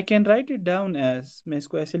 I can write it down as, मैं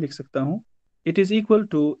इसको ऐसे लिख सकता हूँ, it is equal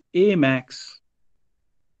to A max.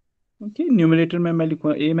 Okay, numerator में मैं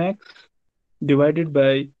लिखूँगा A max divided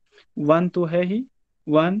by 1 तो है ही,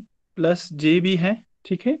 1 plus J भी है,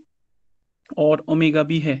 ठीक है, और ओमेगा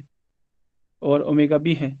भी है,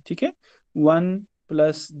 ठीक है, 1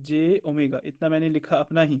 plus J ओमेगा, इतना मैंने लिखा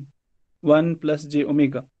अपना ही, 1 plus J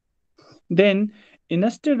omega. Then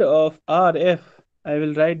instead of RF, I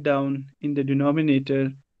will write down in the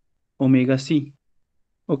denominator omega C.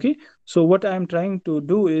 Okay, so what I am trying to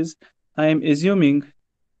do is I am assuming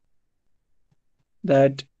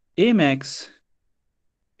that A max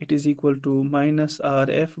it is equal to minus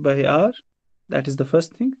RF by R. That is the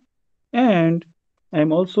first thing. And I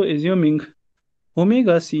am also assuming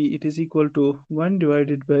omega C it is equal to 1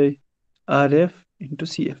 divided by RF into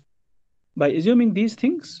CF. By assuming these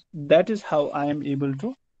things, that is how I am able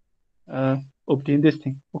to obtain this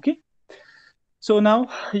thing. Okay. So now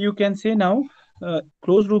you can say now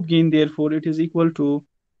closed loop gain, therefore it is equal to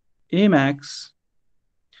A max.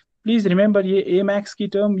 Please remember ये ए max की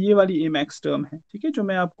term ये वाली ए max term है, ठीक है, जो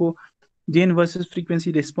मैं आपको गेन वर्सेस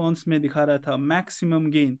फ्रीक्वेंसी रिस्पांस में दिखा रहा था, मैक्सिमम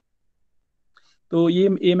गेन. तो ये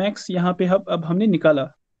ए मैक्स यहाँ पे अब हमने निकाला,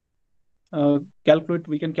 calculate,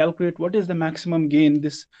 we can calculate what is the maximum gain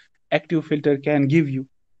this active filter can give you,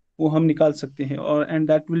 वो हम निकाल सकते हैं, और and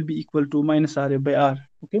that will be equal to minus R F by are.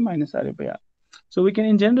 Okay, minus R F by are. So we can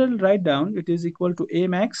in general write down it is equal to A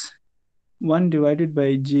max 1 divided by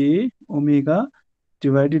J omega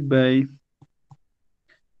divided by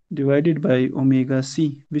omega C,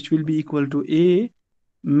 which will be equal to A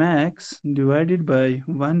max divided by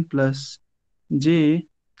 1 plus J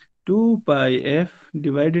 2 pi F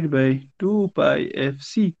divided by 2 pi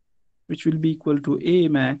FC, which will be equal to A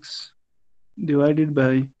max divided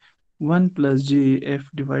by 1 plus J F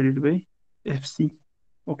divided by FC.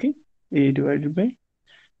 Okay, A divided by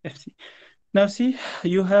FC. Now see,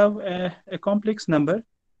 you have a complex number.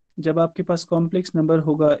 जब आपके पास complex number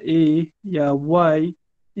होगा a या y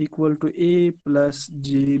equal to a plus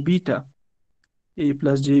J beta, a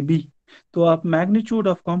plus J B, तो आप magnitude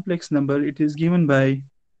of complex number it is given by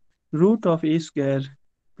root of a square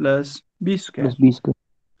plus B square. plus b square.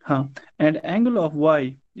 हाँ, and angle of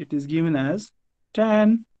why it is given as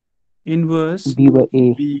tan inverse B by A.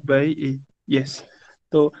 b by a। yes,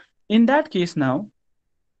 so in that case now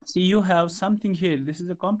see you have something here, this is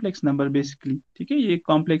a complex number basically, ठीक है, ये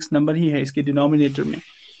complex number ही है इसके denominator में।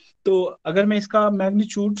 तो अगर मैं इसका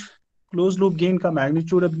मैग्नीट्यूड, क्लोज लूप गेन का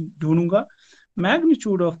मैग्नीट्यूड अब ढूंढूंगा,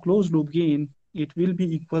 magnitude of close loop gain it will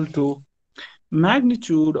be equal to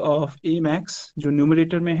magnitude of A max जो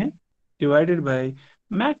न्यूमरेटर में है divided by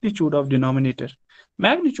magnitude of denominator.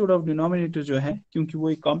 Magnitude of denominator जो है, क्योंकि वो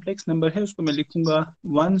एक कॉम्प्लेक्स नंबर है, उसको मैं लिखूंगा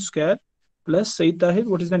 1 स्क्वायर प्लस, सही Tahir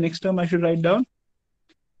what is the next term I should write down?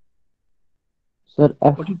 Sir,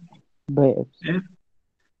 F what is by F F?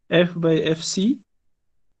 F bye F C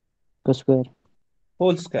का square.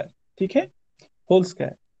 होल स्क्वायर, ठीक है, whole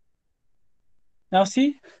square. Now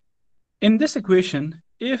see in this equation,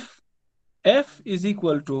 if f is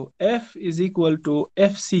equal to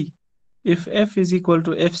fc, if f is equal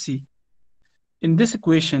to fc, in this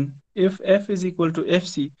equation, if f is equal to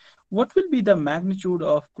fc, what will be the magnitude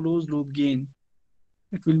of closed loop gain?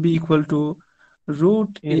 It will be equal to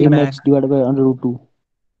root A a A max max divided by under root 2.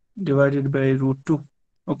 divided by root 2।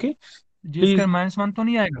 okay, J please, square -1 तो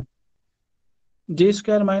नहीं आएगा? j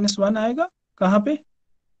square minus 1 आएगा कहाँ पे?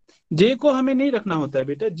 j को हमें नहीं रखना होता है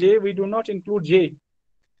बेटा, j we do not include j।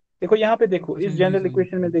 देखो यहाँ पे देखो, अच्छा इस जी जनरल सर,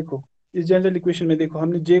 इक्वेशन में देखो, इस जनरल इक्वेशन में देखो,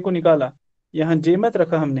 हमने जे को निकाला, यहाँ जे मत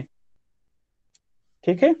रखा हमने,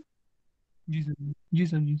 ठीक है जी सर, जी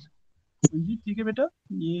सर, जी सर, जी, ठीक है बेटा,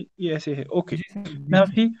 ये ऐसे है। Okay, ji sir, ji now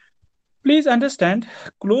sir. C please understand,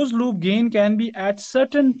 close loop gain can be at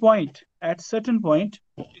certain point, at certain point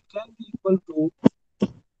it can be equal to,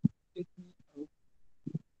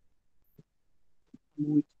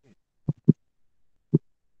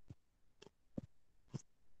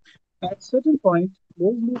 at certain point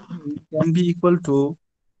closed loop gain can be equal to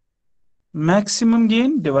maximum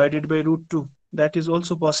gain divided by root 2, that is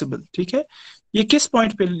also possible। ठीक है, ये किस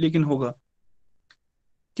point पे लेकिन होगा,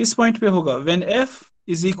 किस point पे होगा? When f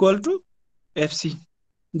is equal to fc,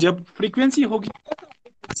 जब फ्रीक्वेंसी होगी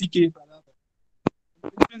फ्रीक्वेंसी के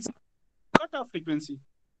बराबर, cut off frequency,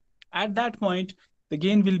 at that point the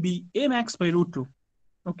gain will be a max by root 2।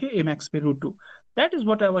 okay, a max by root 2, that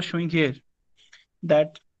is what I was showing here,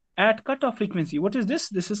 that at cut off frequency, what is this?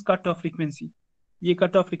 This is cut off frequency, ये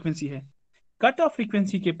cut off frequency है। Cut off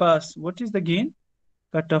frequency के पास what is the gain?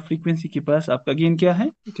 Cut off frequency के पास आपका gain क्या है?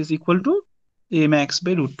 It is equal to A max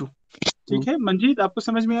by root 2। ठीक है मंजीत, आपको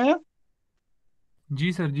समझ में आया?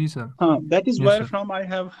 जी सर, जी सर। हाँ, that is yes where sir. From I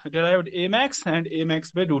have derived A max and A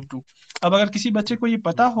max by root 2। अब अगर किसी बच्चे को ये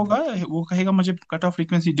पता होगा, वो कहेगा मुझे कट ऑफ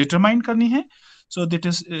फ्रीक्वेंसी डिटरमाइन करनी है, सो दैट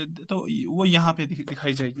इज, तो वो यहाँ पे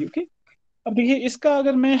दिखाई जाएगी। ओके, अब देखिए इसका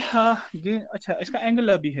अगर मैं, हाँ ये अच्छा, इसका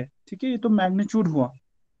एंगल अभी है, ठीक है, ये तो मैग्नीट्यूड हुआ,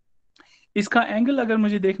 इसका एंगल अगर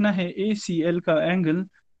मुझे देखना है ए सी एल का angle,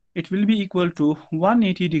 it will be equal to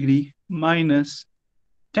 180 degree minus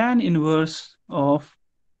tan inverse of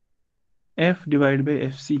f divide by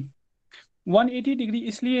F C. 180 degree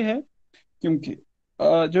इसलिए है क्योंकि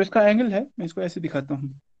जो इसका एंगल है, मैं इसको ऐसे दिखाता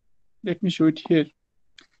हूँ, let me show it here,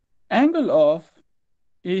 angle of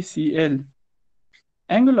A C L,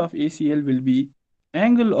 angle of A C L will be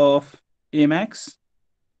angle of A max.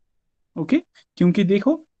 Okay, क्योंकि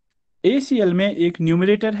देखो ACL में एक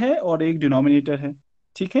न्यूमरेटर है और एक डिनोमिनेटर है,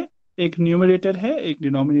 ठीक है, एक न्यूमरेटर है एक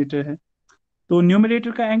डिनोमिनेटर है, तो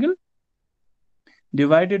न्यूमरेटर का angle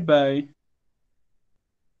divided by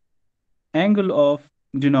angle of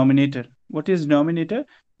denominator. What is denominator?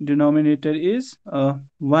 Denominator is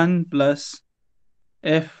 1 plus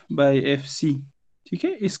F by F C, ठीक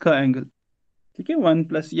है, इसका एंगल, ठीक है, 1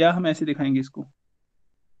 प्लस, या हम ऐसे दिखाएंगे इसको,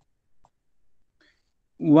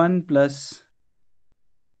 1 plus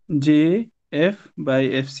J F by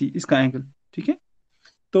F C, इसका एंगल, ठीक है।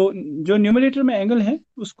 तो जो न्यूमरेटर में एंगल है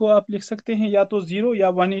उसको आप लिख सकते हैं या तो 0 या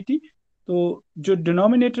 180, तो जो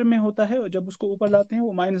डिनोमिनेटर में होता है जब उसको ऊपर लाते हैं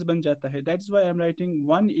वो माइनस बन जाता है, that is why I am writing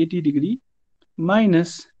 180 degree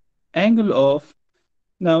minus angle of,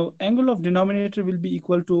 now angle of denominator will be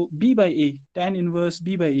equal to b by a, tan inverse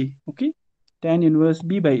b by a। Okay, tan inverse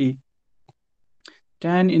b by a,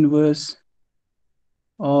 tan inverse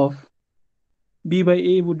of b by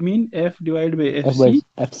a would mean f divided by F by fc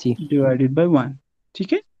FC. divided by 1,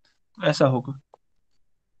 ठीक है, ऐसा होगा,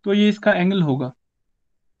 तो ये इसका angle होगा।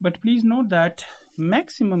 But please note that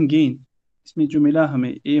maximum gain इसमें जो मिला हमें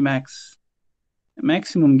ए max,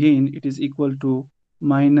 maximum gain it is equal to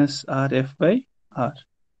minus R F by are.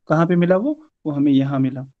 कहाँ पे मिला वो हमें यहाँ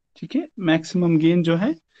मिला, ठीक है, मैक्सिमम गेन जो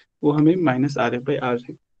है वो हमें minus R F by are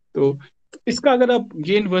है। तो इसका अगर आप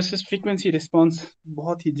गेन वर्सेस फ्रीक्वेंसी रिस्पांस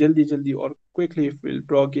बहुत ही जल्दी जल्दी और quickly will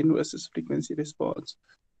draw gain versus frequency response,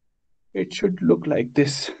 it should look like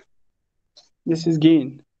this is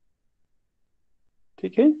gain,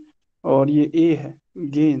 ठीक है, और ये ए है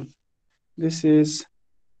gain, this is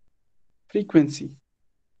frequency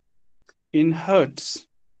in hertz,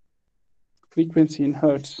 frequency in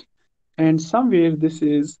hertz, and somewhere this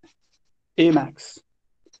is a max.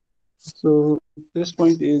 So this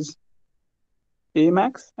point is a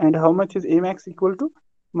max, and how much is a max equal to?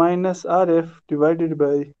 Minus rf divided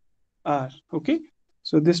by r. Okay,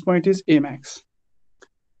 so this point is a max,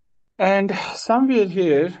 and somewhere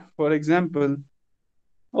here, for example,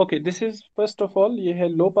 okay, this is first of all ये है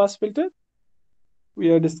low pass filter,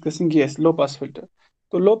 we are discussing, yes, low pass filter.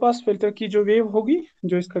 तो लो pass filter की जो wave होगी,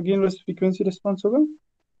 जो इसका gain versus frequency response होगा,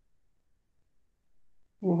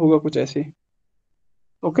 वो होगा कुछ ऐसे.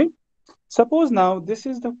 Okay, suppose now this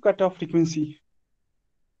is the cutoff frequency,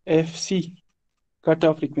 fc,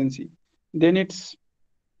 cutoff frequency, then its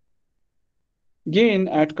gain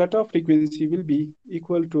at cutoff frequency will be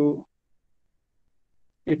equal to,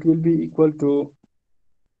 it will be equal to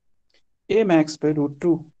a max by root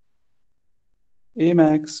 2, a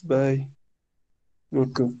max by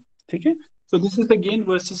root 2. ठीक है, so this is the gain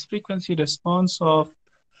versus frequency response of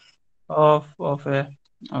a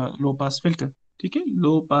low pass filter. ठीक है,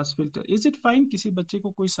 लो pass filter, is it fine? किसी बच्चे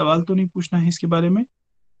को कोई सवाल तो नहीं पूछना है इसके बारे में?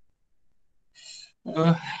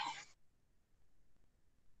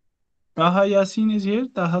 ताहा यासीन इज हियर,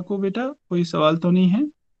 ताहा को बेटा कोई सवाल तो नहीं है?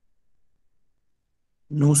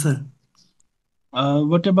 No sir.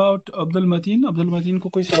 What about Abdul Mateen, Abdul Mateen को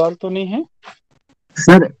कोई सवाल तो नहीं है?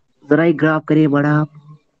 सर जरा एक ग्राफ करिए बड़ा आप.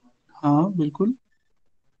 हाँ बिल्कुल,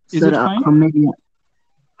 इज सर इट फाइन? हमने लिया.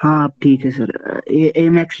 हाँ अब ठीक है सर. ए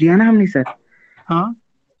मैक्स लिया ना हमने सर. हाँ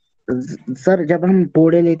सर जब हम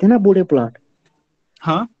बोर्डे लेते हैं ना, बोर्डे प्लॉट,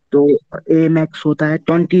 हाँ, तो ए मैक्स होता है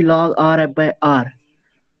 20 log R F bye are.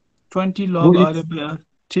 20 वो लॉग लिख, आर एफ बाई आर,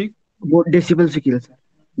 ठीक. वो डेसिबल स्केल सर,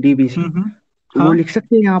 डीबी से. तो वो हाँ, लिख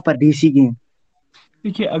सकते हैं यहाँ पर डीसी गेन.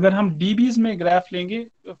 देखिए अगर हम डीबीज में ग्राफ लेंगे,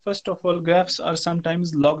 first of all graphs are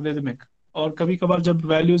sometimes logarithmic, और कभी कभार जब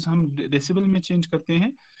वैल्यूज हम डेसिबल में चेंज करते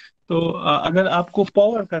हैं, तो अगर आपको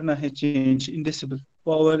पावर करना है change in decibel,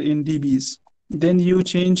 power in डीबीज, then you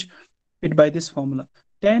change it by this formula,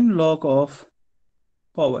 10 log of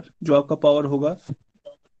power, जो आपका पावर होगा.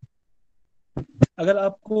 अगर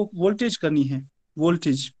आपको वोल्टेज करनी है,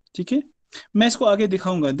 वोल्टेज, ठीक है, मैं इसको आगे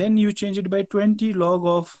दिखाऊंगा, then you change it by 20 log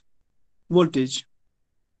of voltage.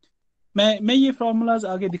 मैं ये फॉर्मूलाज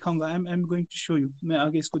आगे दिखाऊंगा, I am going to show you, मैं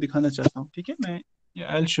आगे इसको दिखाना चाहता हूँ, ठीक है, मैं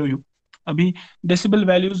आई विल शो यू. अभी डेसिबल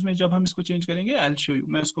वैल्यूज में जब हम इसको चेंज करेंगे, आई विल शो यू,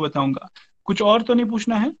 मैं उसको बताऊंगा. कुछ और तो नहीं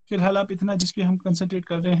पूछना है फिलहाल, आप इतना जिस पे हम कंसंट्रेट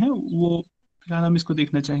कर रहे हैं वो फिलहाल हम इसको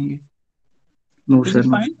देखना चाहेंगे. No is sir, it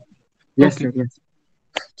no. Fine? Yes okay, sir, yes.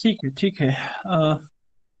 ठीक है, ठीक है,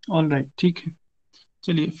 ऑल राइट, ठीक है.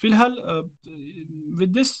 चलिए फिलहाल with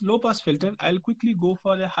this low pass filter I will quickly go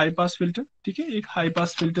for a high pass filter. ठीक है, एक हाई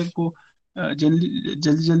पास फिल्टर को जल्दी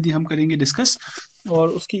जल्दी जल्दी हम करेंगे डिस्कस, और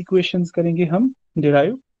उसकी इक्वेशंस करेंगे हम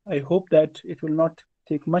derive. I hope that it will not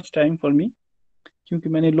take much time for me, क्योंकि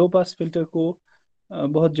मैंने लो पास फिल्टर को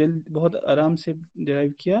बहुत जल्द बहुत आराम से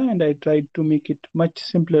डिराइव किया, and I tried to make it much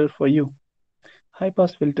simpler for you. High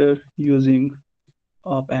pass filter using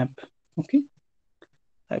op amp. Okay,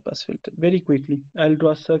 high pass filter. Very quickly, I'll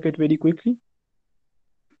draw a circuit very quickly.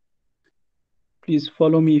 Please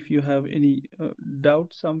follow me. If you have any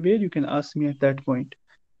doubt somewhere, you can ask me at that point.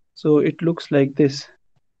 So it looks like this.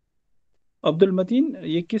 Abdul Mateen,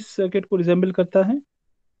 ये किस circuit को resemble करता है?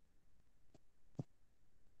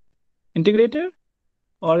 Integrator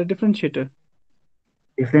और differentiator?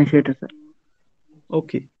 Differentiator sir.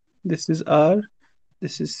 Okay, this is R,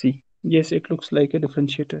 this is C. Yes, it looks like a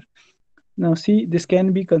differentiator. Now see, this can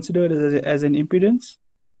be considered as an impedance.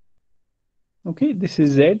 Okay, this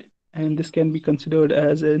is Z, and this can be considered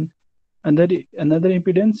as another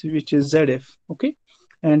impedance, which is ZF. Okay,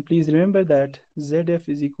 and please remember that ZF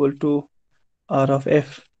is equal to R of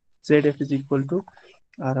F. ZF is equal to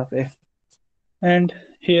R of F, and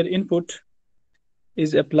here input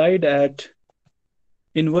is applied at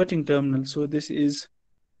inverting terminal, so this is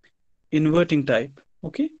inverting type.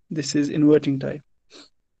 Okay, this is inverting type.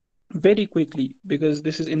 Very quickly, because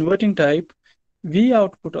this is inverting type, V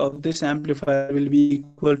output of this amplifier will be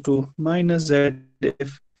equal to minus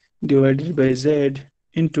ZF divided by Z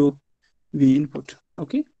into V input.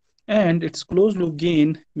 Okay, and its closed loop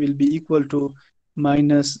gain will be equal to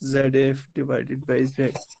minus ZF divided by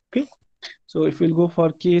Z. Okay, so if we'll go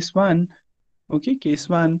for case 1, okay, case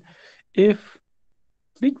 1, if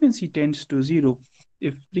frequency tends to 0,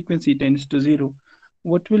 if frequency tends to 0,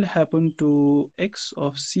 what will happen to x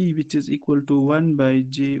of c, which is equal to 1 by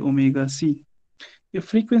j omega c? If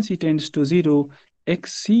frequency tends to 0,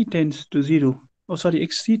 xc tends to 0. Oh, sorry,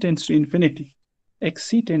 xc tends to infinity.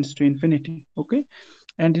 Xc tends to infinity. Okay.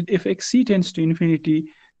 And if xc tends to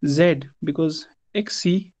infinity, z, because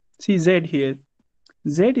xc, see z here,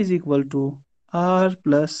 z is equal to r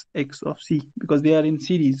plus x of c because they are in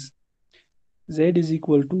series. Z is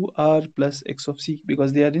equal to R plus X of C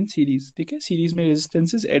because they are in series. ठीक है, series में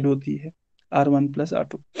resistances add होती है, R1 plus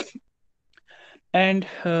R2. And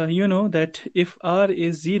you know that if R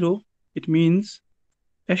is 0, it means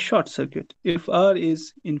a short circuit. If R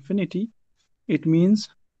is infinity, it means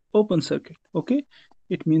open circuit. Okay,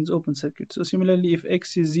 it means open circuit. So similarly, if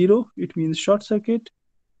X is 0, it means short circuit.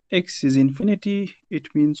 X is infinity,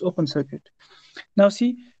 it means open circuit. Now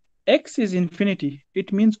see, X is infinity,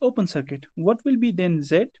 it means open circuit. What will be then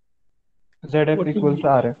Z? ZF What will equals be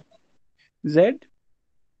RF. Z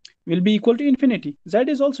will be equal to infinity. Z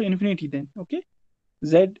is also infinity then. Okay,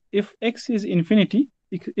 Z, if X is infinity,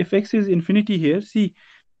 if X is infinity here, see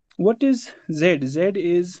what is Z? Z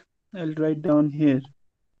is, I'll write down here,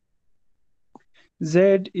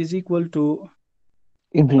 Z is equal to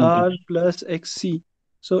Infinity. R plus XC.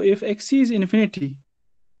 So if XC is infinity,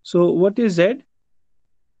 so what is Z?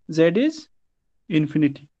 Z is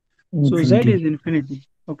infinity. So Z Infinity. is infinity.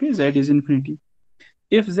 Okay, Z is infinity.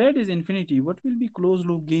 If Z is infinity, what will be closed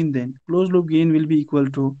loop gain then? Closed loop gain will be equal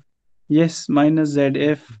to, yes, minus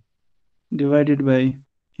ZF divided by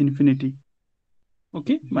infinity.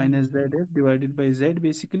 Okay, minus ZF divided by Z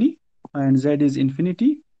basically, and Z is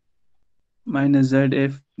infinity, minus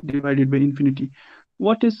ZF divided by infinity.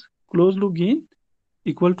 What is closed loop gain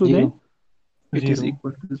equal to then? Zero. It is 0.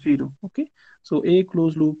 equal to 0. Okay, so a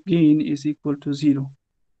closed loop gain is equal to 0.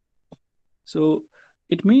 So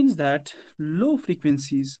it means that low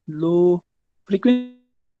frequencies Rejected.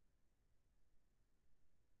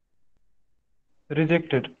 are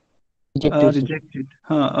Rejected, sir. rejected.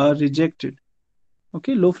 Are rejected.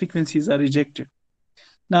 Okay, low frequencies are rejected.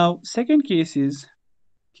 Now, second case is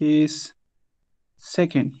case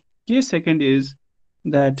second. Case second is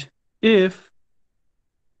that if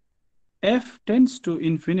f tends to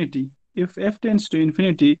infinity, if f tends to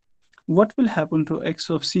infinity, what will happen to x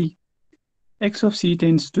of c? X of c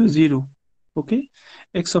tends to 0. Okay,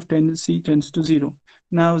 x of c tends to 0.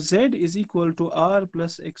 Now z is equal to r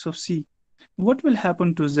plus x of c. What will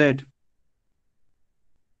happen to z?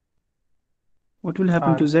 What will happen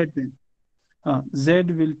R. to z then? Z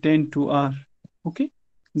will tend to r. Okay,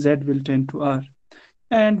 z will tend to r.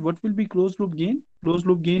 And what will be closed loop gain? Closed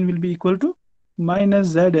loop gain will be equal to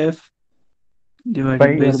minus ZF divided By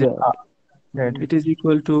by Divided Z. by R. Z. It is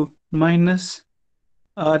equal to minus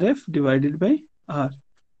RF divided by R.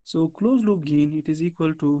 So closed loop gain, it is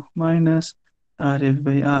equal to minus RF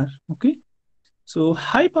by R. Okay. So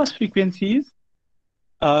high pass frequencies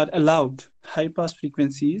are allowed. High pass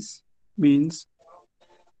frequencies means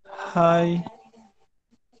high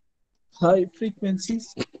high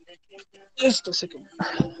frequencies. Just a second.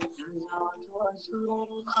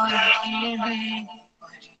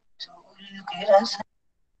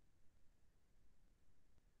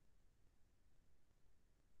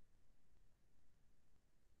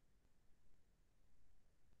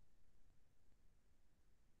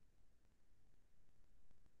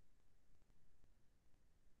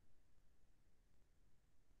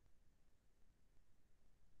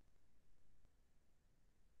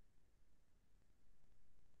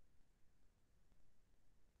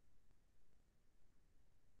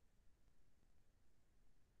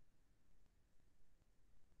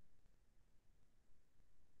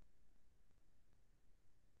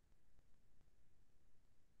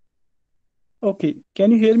 Okay,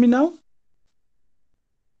 can you hear me now?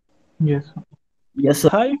 Yes. Yes,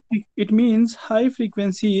 sir. It means high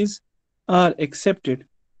frequencies are accepted.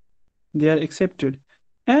 They are accepted.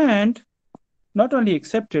 And not only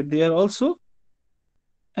accepted, they are also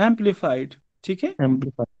amplified. ठीक है?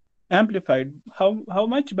 Amplifier. Amplified. How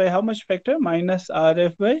much? By how much factor? Minus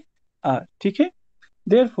RF by R. ठीक है?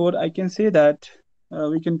 Therefore, I can say that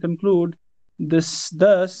we can conclude this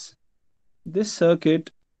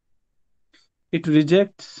circuit, it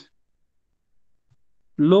rejects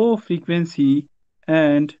low frequency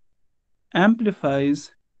and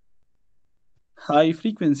amplifies high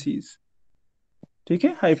frequencies. ठीक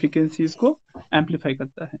है, high frequencies को amplify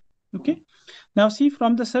करता है. Okay, now see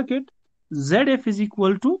from the circuit ZF is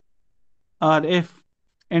equal to RF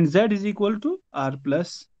and Z is equal to R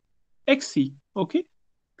plus XC. Okay,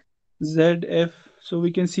 ZF, so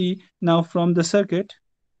we can see now from the circuit,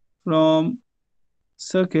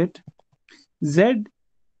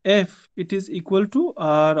 ZF, it is equal to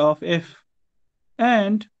R of F,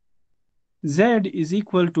 and Z is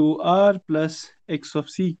equal to R plus X of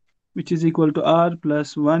C, which is equal to R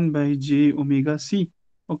plus 1 by J omega C.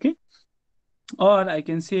 Okay, or I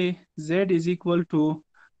can say Z is equal to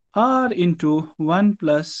R into 1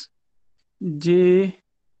 plus J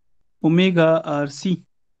omega R C.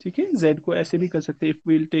 ठीक है, Z को ऐसे भी कर सकते हैं if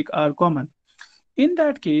we'll take R common. In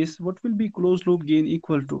that case, what will be closed loop gain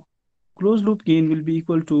equal to? Closed loop gain will be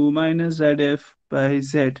equal to minus ZF by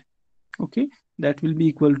Z. Okay, that will be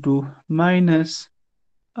equal to minus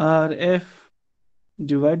RF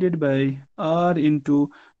divided by R into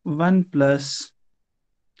 1 plus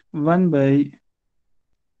 1 by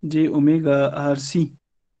J omega RC.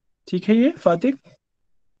 ठीक है ये फातिक?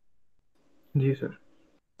 जी sir.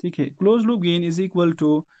 ठीक है, close loop gain is equal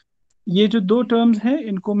to, ये जो दो terms हैं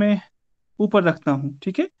इनको मैं ऊपर रखता हूँ,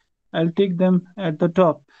 ठीक है, I take them at the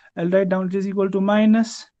top, I write down it is equal to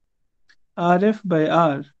minus R F by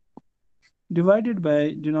are divided by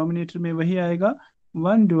denominator में वही आएगा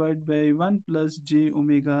 1 divide by 1 plus J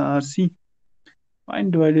omega R C,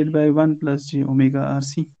 1 divided by 1 plus j omega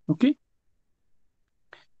rc. Okay,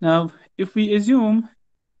 now if we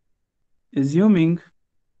assuming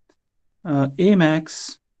a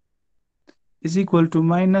max is equal to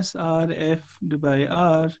minus rf by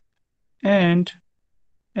r and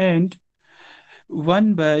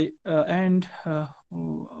 1 by and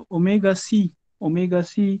omega c,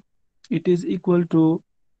 it is equal to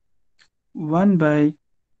 1 by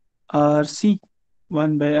rc,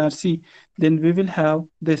 1 by rc, then we will have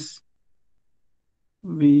this,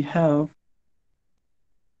 we have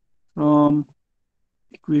from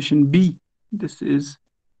equation b, this is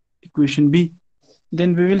equation b,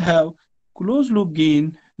 then we will have closed loop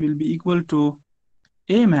gain will be equal to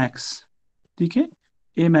a max, ठीक है,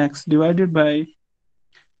 a max divided by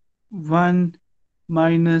 1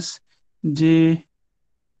 minus j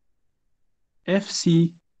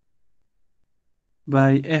fc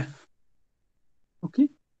by f. Okay,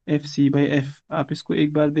 fc by f, आप इसको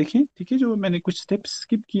एक बार देखें, ठीक है, जो मैंने कुछ स्टेप्स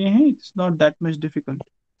स्किप किए हैं, it's not that much difficult.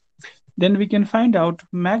 Then we can find out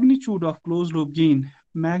magnitude of closed loop gain.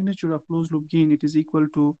 Magnitude of closed loop gain, it is equal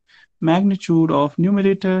to magnitude of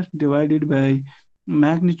numerator divided by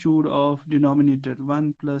magnitude of denominator,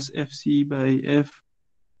 1 plus fc by f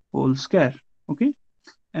whole square. Okay,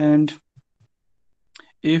 and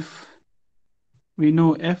if we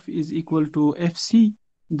know f is equal to fc,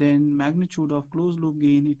 then magnitude of closed loop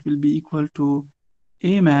gain, it will be equal to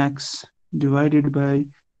a max divided by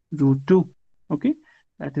root 2. Okay,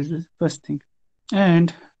 that is the first thing.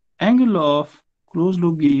 And angle of closed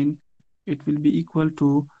loop gain, it will be equal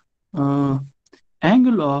to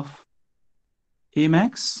angle of a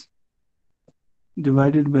max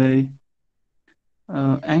divided by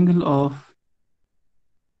angle of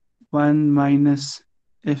 1 minus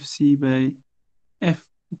fc by f.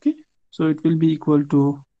 Okay, so it will be equal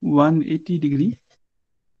to 180 degree,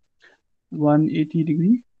 180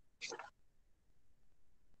 degree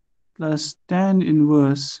plus tan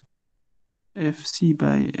inverse fc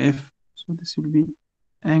by f. So this will be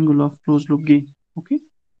angle of closed loop gain. Okay,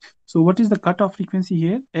 so what is the cutoff frequency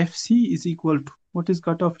here? fc is equal to, what is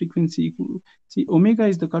cutoff frequency equal? See, omega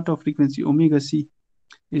is the cutoff frequency, omega c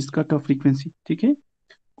is cutoff frequency. Okay,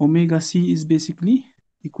 omega c is basically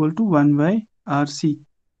equal to 1 by rc.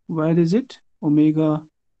 Where is it? Omega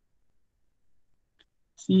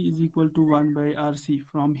c is equal to 1 by rc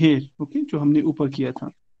from here. Okay, जो हमने ऊपर किया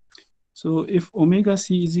था. So if omega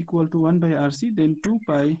c is equal to 1 by rc, then 2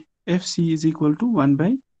 pi fc is equal to 1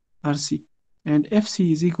 by rc, and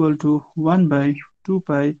fc is equal to 1 by 2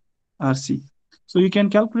 pi rc. So you can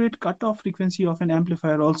calculate cutoff frequency of an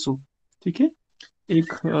amplifier also. ठीक है,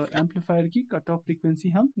 एक amplifier की cut off frequency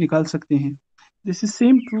हम निकाल सकते हैं. This is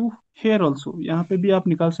same true here also, यहाँ पे भी आप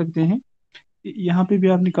निकाल सकते हैं, यहाँ पे भी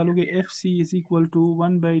आप निकालोगे F C is equal to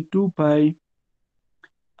 1 by 2 pi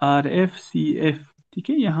R F C F. ठीक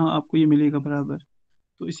है, यहाँ आपको ये मिलेगा बराबर,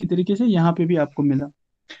 तो इसी तरीके से यहाँ पे भी आपको मिला.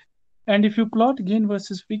 And if you plot gain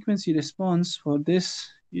versus frequency response for this,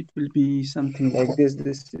 it will be something like this.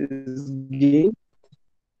 This is gain,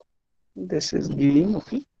 this is gain,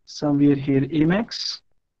 okay, somewhere here A max,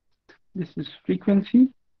 this is frequency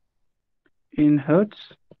in hertz.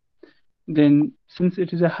 Then since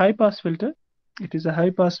it is a high pass filter, it is a high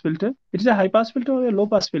pass filter, it is a high pass filter or a low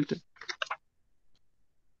pass filter?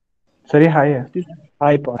 Sir ये high है,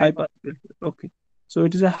 High pass. High pass filter. Okay, so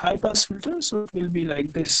it is a high pass filter, so it will be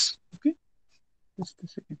like this. Okay, just a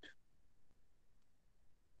second.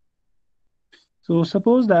 So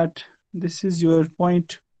suppose that this is your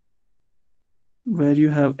point where you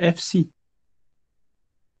have FC.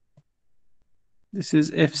 This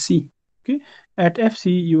is FC. Okay, at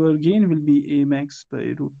FC your gain will be a max by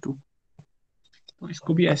 √2. तो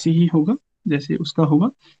इसको भी ऐसे ही होगा जैसे उसका होगा.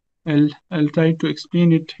 I'll try to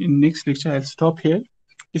explain it in next lecture. I'll stop here.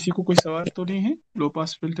 किसी को कोई सवाल तो नहीं है? Low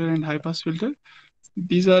pass filter and high pass filter.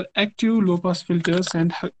 These are active low pass filters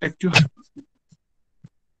and active high pass filters.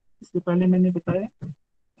 इससे पहले मैंने बताया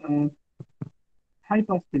हाई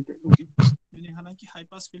पास फिल्टर. ओके, मैंने हालांकि हाई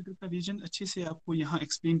पास फिल्टर का रीजन अच्छे से आपको यहाँ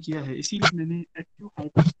एक्सप्लेन किया है, इसीलिए मैंने active high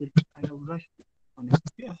pass filter I have rushed on it.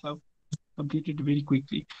 Okay, I have completed very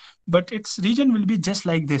quickly, but its region will be just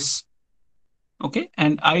like this. Okay,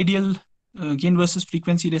 and ideal gain versus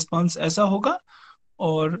frequency response ऐसा होगा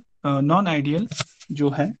और non ideal जो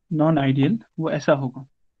है non ideal वो ऐसा होगा.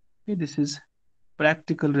 Okay, this is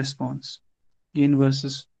practical response, gain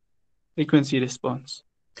versus frequency response.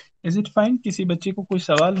 Is it fine? किसी बच्चे को कोई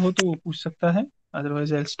सवाल हो तो वो पूछ सकता है,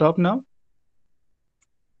 otherwise I'll stop now.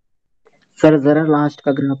 Sir जरा लास्ट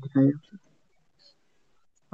का ग्राफ दिखाइए.